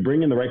so if you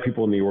bring in the right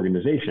people in the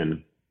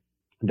organization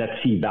that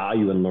see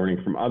value in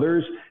learning from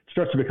others, it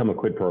starts to become a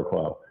quid pro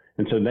quo.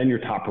 And so then your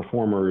top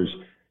performers,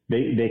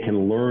 they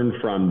can learn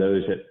from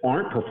those that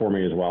aren't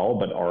performing as well,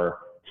 but are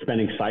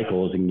spending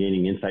cycles and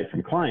gaining insight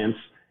from clients.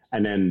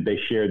 And then they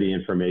share the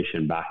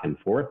information back and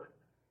forth,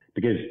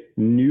 because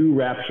new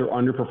reps or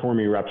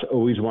underperforming reps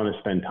always want to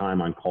spend time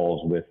on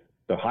calls with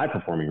the high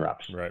performing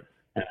reps. Right.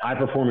 And high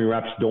performing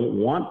reps don't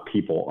want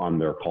people on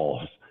their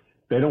calls.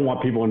 They don't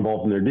want people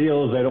involved in their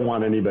deals. They don't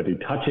want anybody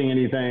touching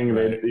anything.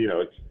 Right.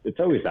 It's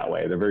always that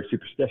way. They're very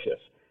superstitious.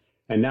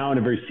 And now in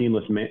a very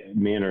seamless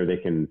manner, they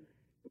can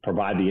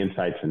provide the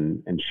insights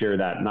and share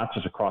that not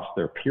just across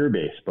their peer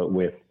base, but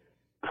with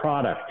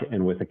product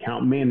and with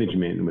account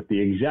management and with the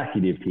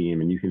executive team.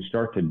 And you can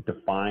start to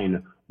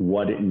define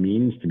what it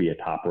means to be a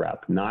top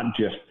rep, not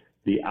just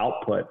the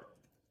output,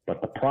 but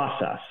the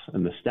process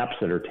and the steps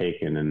that are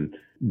taken, and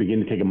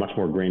begin to take a much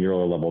more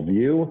granular level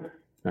view.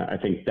 I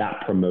think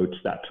that promotes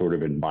that sort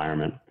of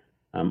environment.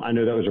 I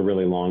know that was a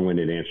really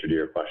long-winded answer to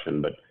your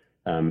question, but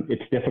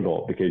it's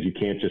difficult because you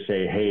can't just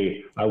say,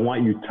 hey, I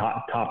want you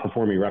top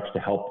performing reps to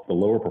help the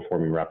lower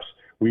performing reps.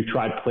 We've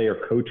tried player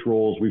coach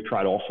roles. We've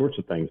tried all sorts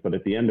of things. But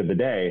at the end of the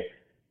day,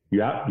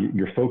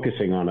 you're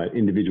focusing on an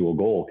individual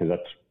goal because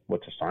that's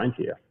what's assigned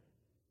to you.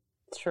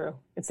 It's true.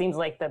 It seems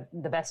like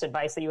the best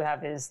advice that you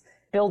have is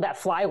build that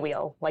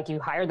flywheel. Like, you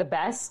hire the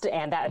best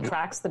and that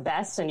attracts the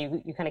best, and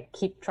you kind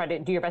of try to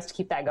do your best to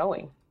keep that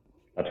going.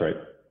 That's right.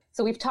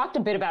 So we've talked a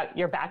bit about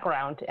your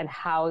background and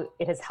how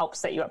it has helped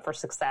set you up for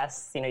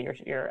success.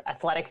 Your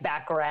athletic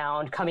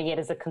background, coming in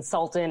as a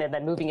consultant and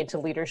then moving into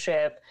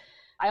leadership.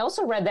 I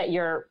also read that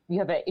you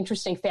have an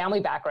interesting family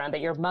background,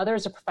 that your mother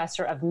is a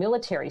professor of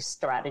military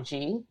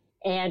strategy,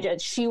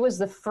 and she was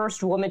the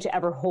first woman to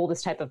ever hold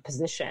this type of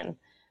position,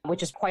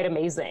 which is quite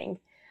amazing.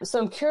 So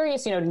I'm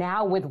curious,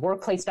 now with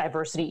workplace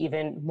diversity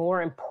even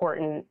more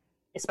important,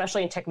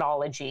 especially in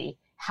technology,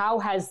 how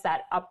has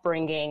that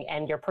upbringing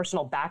and your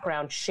personal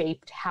background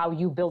shaped how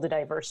you build a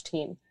diverse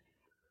team?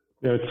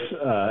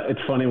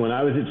 It's funny. When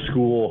I was at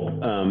school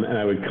and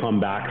I would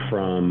come back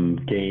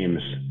from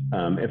games,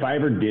 if I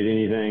ever did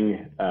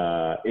anything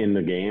in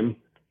the game,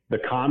 the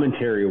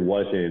commentary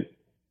wasn't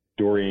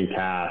Dorian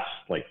Cass,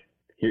 like,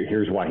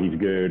 here's why he's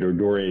good, or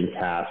Dorian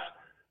Cass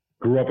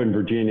grew up in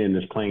Virginia and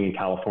is playing in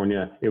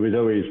California. It was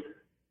always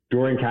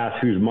Dorian Cass,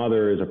 whose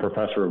mother is a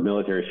professor of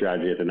military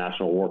strategy at the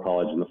National War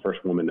College and the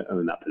first woman to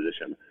own that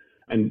position.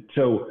 And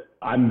so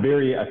I'm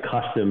very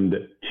accustomed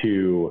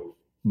to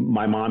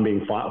my mom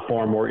being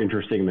far more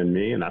interesting than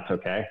me, and that's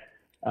okay.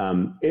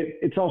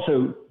 It's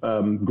also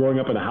growing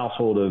up in a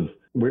household of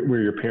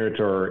where your parents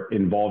are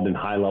involved in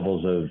high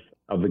levels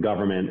of the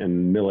government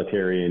and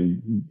military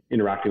and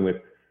interacting with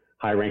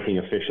high-ranking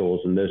officials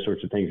and those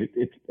sorts of things.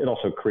 It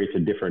also creates a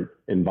different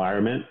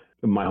environment.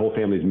 My whole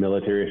family's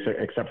military,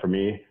 except for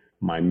me.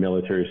 My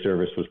military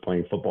service was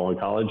playing football in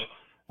college.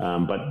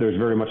 But there's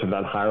very much of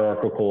that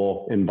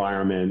hierarchical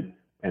environment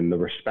and the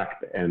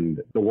respect and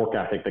the work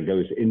ethic that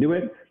goes into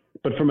it.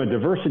 But from a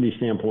diversity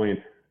standpoint,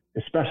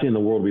 especially in the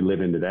world we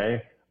live in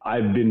today,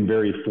 I've been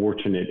very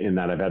fortunate in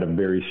that I've had a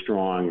very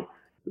strong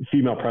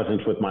female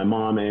presence with my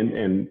mom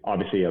and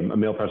obviously a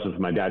male presence with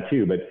my dad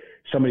too, but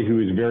somebody who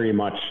is very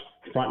much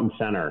front and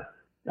center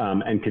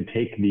and could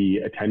take the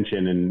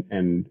attention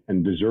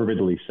and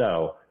deservedly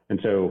so. And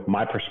so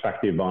my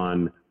perspective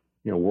on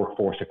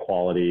workforce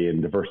equality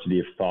and diversity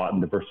of thought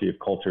and diversity of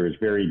culture is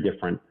very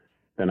different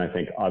than I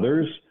think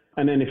others.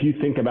 And then if you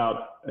think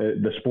about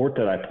the sport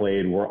that I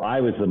played where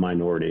I was the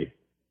minority,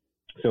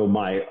 so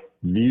my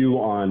view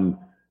on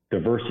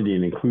diversity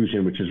and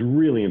inclusion, which is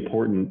really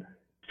important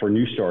for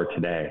Neustar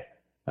today,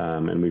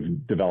 and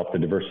we've developed the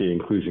Diversity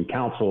and Inclusion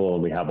Council,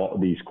 and we have all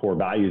these core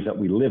values that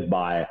we live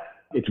by.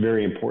 It's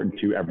very important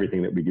to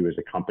everything that we do as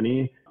a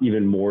company,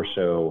 even more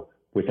so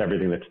with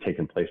everything that's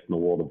taken place in the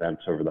world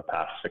events over the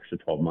past 6 to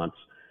 12 months.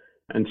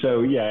 And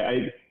so,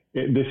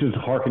 this is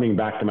hearkening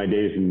back to my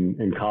days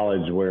in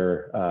college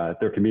where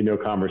there can be no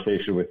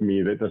conversation with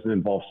me that doesn't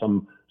involve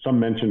some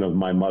mention of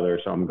my mother.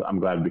 So I'm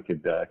glad we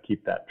could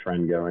keep that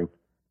trend going.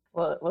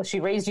 Well, she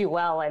raised you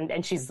well,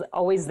 and she's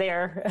always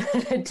there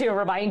to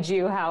remind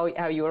you how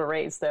you were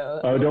raised. So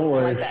don't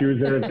worry, she was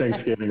there at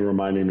Thanksgiving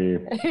reminding me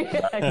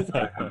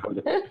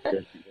exactly.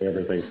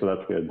 everything. So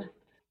that's good.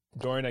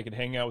 Dorian, I could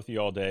hang out with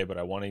you all day, but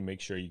I want to make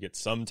sure you get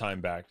some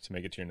time back to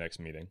make it to your next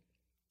meeting.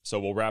 So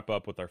we'll wrap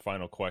up with our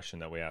final question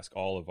that we ask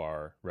all of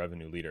our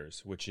revenue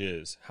leaders, which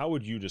is, how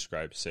would you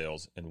describe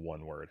sales in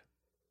one word?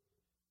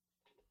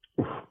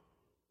 I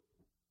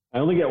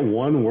only get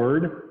one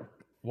word.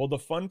 Well, the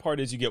fun part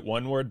is you get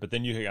one word, but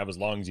then you have as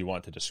long as you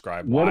want to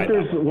describe what if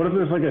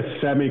there's like a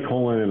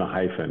semicolon and a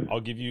hyphen? I'll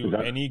give you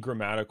any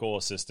grammatical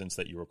assistance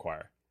that you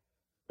require.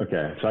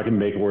 Okay, so I can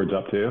make words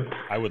up too?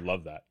 I would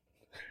love that.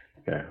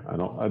 Okay,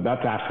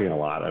 that's asking a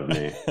lot of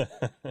me.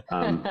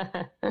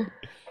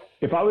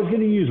 If I was going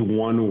to use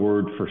one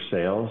word for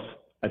sales,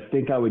 I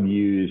think I would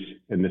use,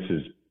 and this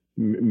is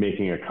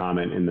making a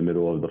comment in the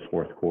middle of the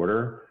fourth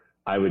quarter,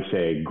 I would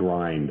say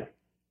grind.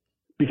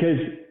 Because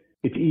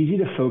it's easy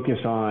to focus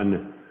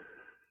on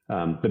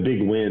the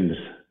big wins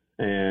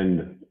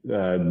and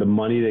the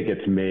money that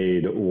gets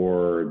made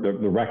or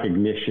the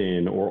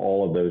recognition or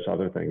all of those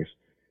other things.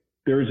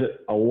 There's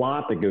a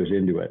lot that goes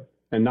into it.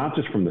 And not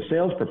just from the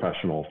sales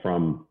professional,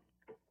 from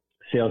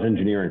sales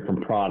engineering,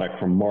 from product,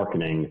 from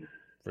marketing,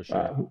 for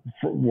sure.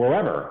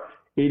 Wherever.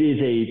 It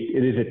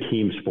is a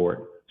team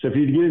sport. So if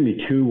you'd given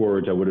me 2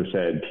 words, I would have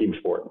said team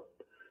sport.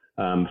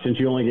 Since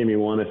you only gave me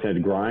one, I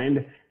said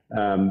grind.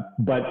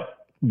 But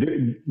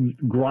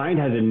grind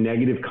has a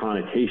negative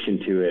connotation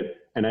to it,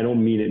 and I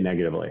don't mean it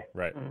negatively.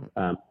 Right.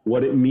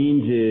 What it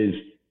means is,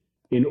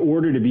 in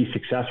order to be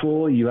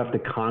successful, you have to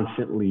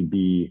constantly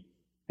be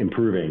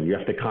improving. You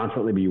have to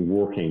constantly be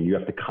working. You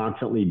have to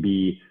constantly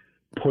be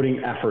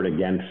putting effort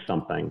against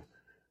something.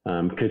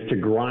 Because to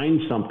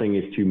grind something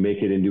is to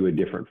make it into a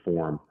different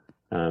form.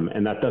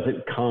 And that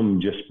doesn't come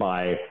just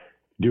by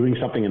doing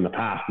something in the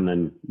past and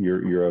then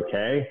you're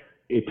okay.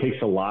 It takes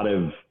a lot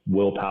of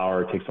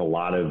willpower. It takes a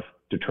lot of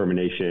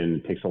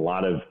determination. It takes a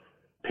lot of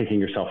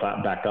picking yourself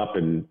back up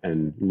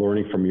and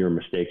learning from your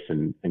mistakes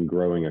and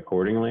growing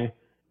accordingly.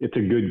 It's a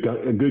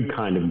good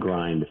kind of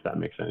grind, if that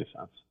makes any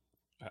sense.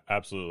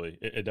 Absolutely.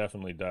 It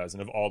definitely does.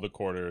 And of all the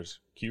quarters,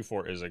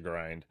 Q4 is a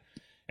grind.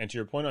 And to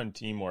your point on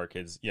teamwork,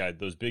 is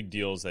those big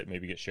deals that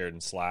maybe get shared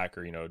in Slack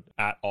or,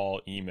 at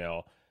all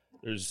email,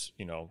 there's,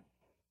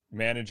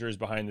 managers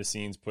behind the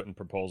scenes putting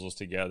proposals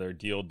together,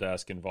 deal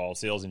desk involved,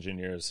 sales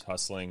engineers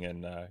hustling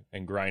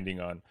and grinding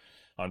on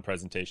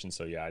presentations.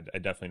 So I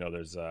definitely know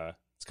there's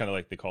it's kind of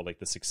like they call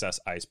the success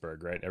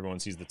iceberg, right? Everyone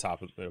sees the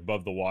top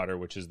above the water,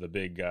 which is the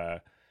big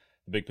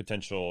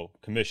potential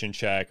commission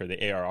check or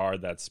the ARR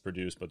that's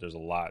produced, but there's a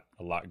lot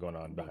going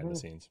on behind the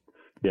scenes.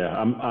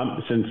 Yeah,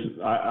 since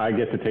I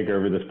get to take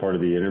over this part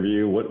of the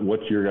interview,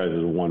 what's your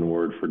guys' one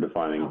word for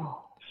defining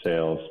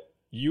sales?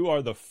 You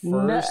are the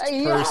first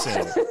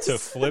person to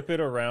flip it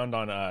around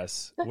on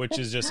us, which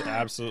is just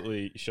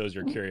absolutely shows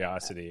your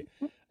curiosity.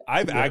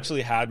 I've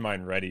actually had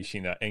mine ready,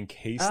 Sheena, in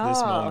case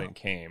this moment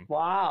came.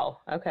 Wow.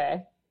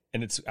 Okay.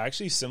 And it's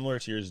actually similar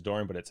to yours,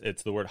 Dorian, but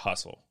it's the word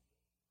hustle.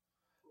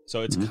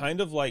 So it's kind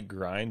of like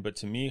grind, but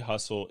to me,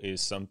 hustle is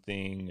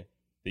something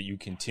that you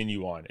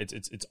continue on.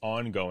 It's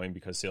ongoing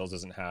because sales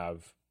doesn't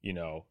have,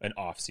 an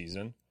off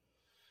season.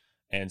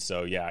 And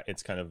so,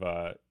 it's kind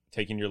of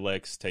taking your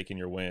licks, taking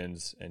your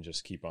wins, and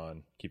just keep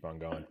on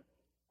going.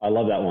 I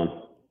love that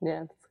one.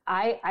 Yeah.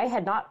 I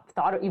had not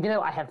thought, even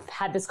though I have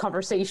had this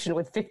conversation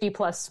with 50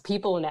 plus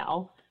people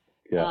now,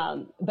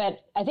 but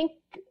I think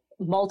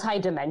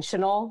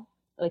multi-dimensional,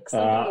 like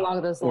something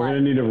along those lines. We're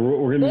gonna need a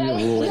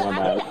ruling on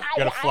that.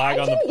 Got a flag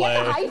on the play.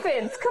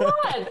 Hyphens. Come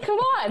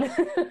on.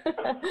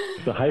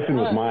 The hyphen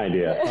was my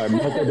idea.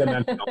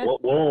 Multi-dimensional.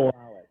 We'll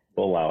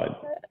allow it.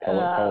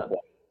 Tell it.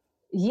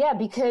 Yeah,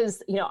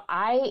 because,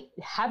 I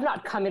have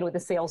not come in with a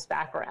sales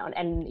background.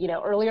 And,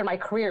 earlier in my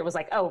career, it was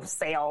like,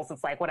 sales,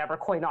 it's like whatever,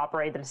 coin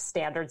operated,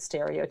 standard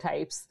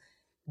stereotypes.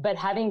 But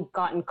having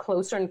gotten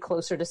closer and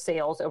closer to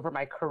sales over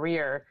my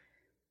career,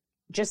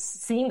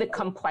 just seeing the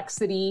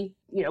complexity,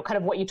 kind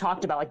of what you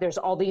talked about, like there's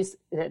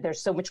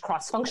so much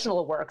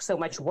cross-functional work, so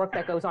much work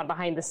that goes on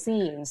behind the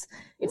scenes.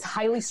 It's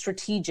highly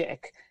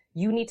strategic.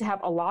 You need to have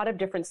a lot of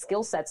different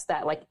skill sets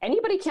that like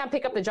anybody can't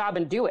pick up the job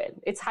and do it.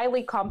 It's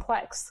highly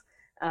complex.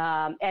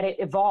 And it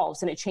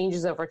evolves and it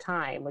changes over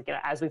time, like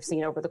as we've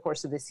seen over the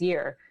course of this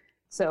year.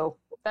 So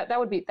that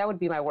would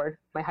be my word,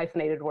 my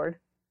hyphenated word.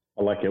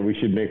 I like it. We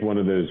should make one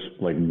of those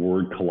like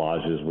word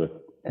collages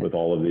with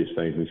all of these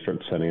things and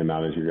start sending them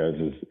out as your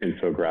guys'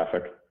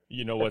 infographic.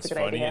 You know what's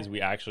funny is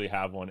we actually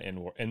have one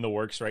in the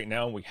works right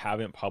now. We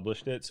haven't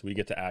published it, so we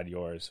get to add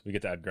yours. We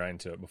get to add Grind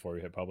to it before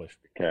we hit publish.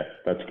 Okay,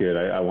 that's good.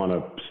 I want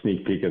a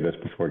sneak peek of this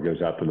before it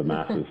goes out to the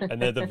masses.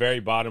 And then at the very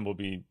bottom will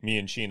be me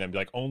and Sheen. I'd be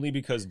like, only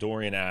because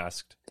Dorian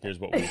asked, here's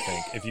what we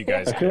think. If you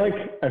guys I feel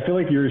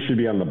like yours should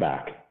be on the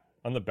back.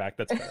 On the back,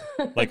 that's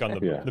better. Like on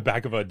the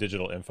back of a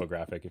digital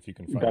infographic, if you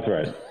can find it. That's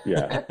right.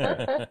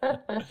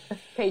 Yeah.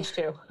 Page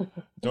 2.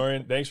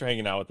 Dorian, thanks for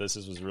hanging out with us.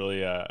 This was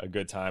really a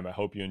good time. I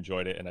hope you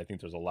enjoyed it, and I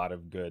think there's a lot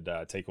of good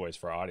takeaways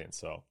for our audience.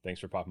 So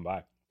thanks for popping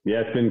by. Yeah,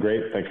 it's been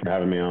great. Thanks for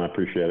having me on. I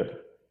appreciate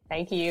it.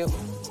 Thank you.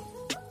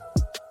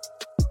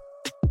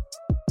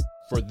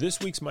 For this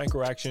week's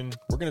Micro Action,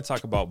 we're going to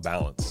talk about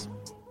balance,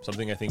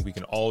 something I think we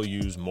can all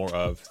use more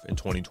of in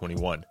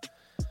 2021.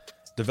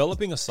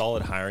 Developing a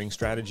solid hiring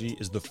strategy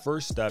is the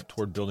first step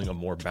toward building a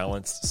more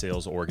balanced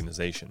sales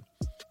organization.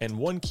 And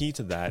one key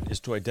to that is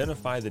to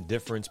identify the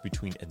difference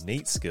between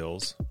innate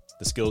skills,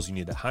 the skills you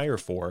need to hire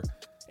for,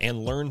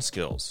 and learned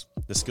skills,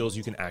 the skills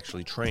you can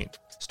actually train.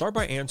 Start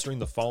by answering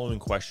the following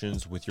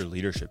questions with your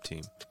leadership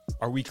team.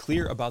 Are we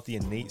clear about the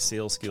innate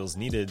sales skills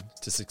needed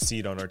to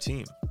succeed on our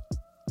team?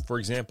 For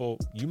example,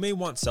 you may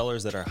want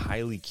sellers that are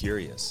highly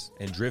curious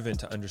and driven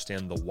to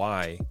understand the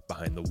why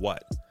behind the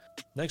what.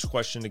 Next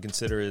question to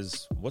consider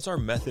is, what's our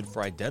method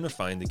for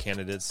identifying the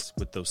candidates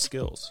with those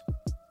skills?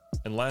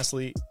 And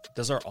lastly,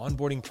 does our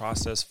onboarding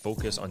process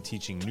focus on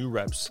teaching new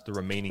reps the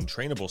remaining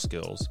trainable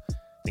skills,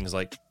 things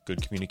like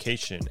good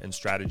communication and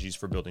strategies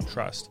for building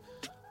trust?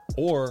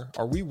 Or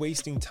are we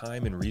wasting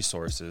time and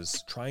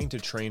resources trying to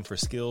train for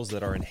skills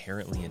that are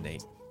inherently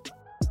innate?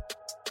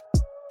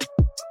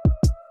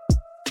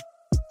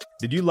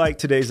 Did you like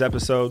today's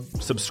episode?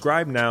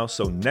 Subscribe now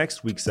so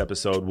next week's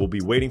episode will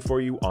be waiting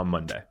for you on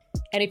Monday.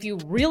 And if you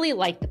really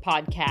like the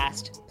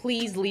podcast,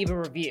 please leave a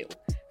review.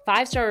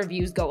 5-star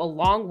reviews go a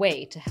long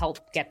way to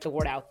help get the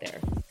word out there.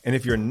 And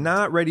if you're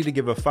not ready to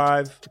give a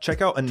 5,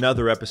 check out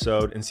another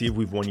episode and see if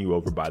we've won you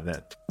over by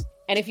then.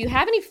 And if you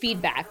have any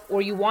feedback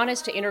or you want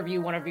us to interview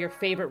one of your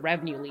favorite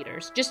revenue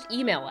leaders, just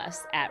email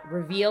us at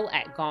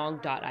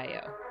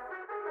reveal@gong.io.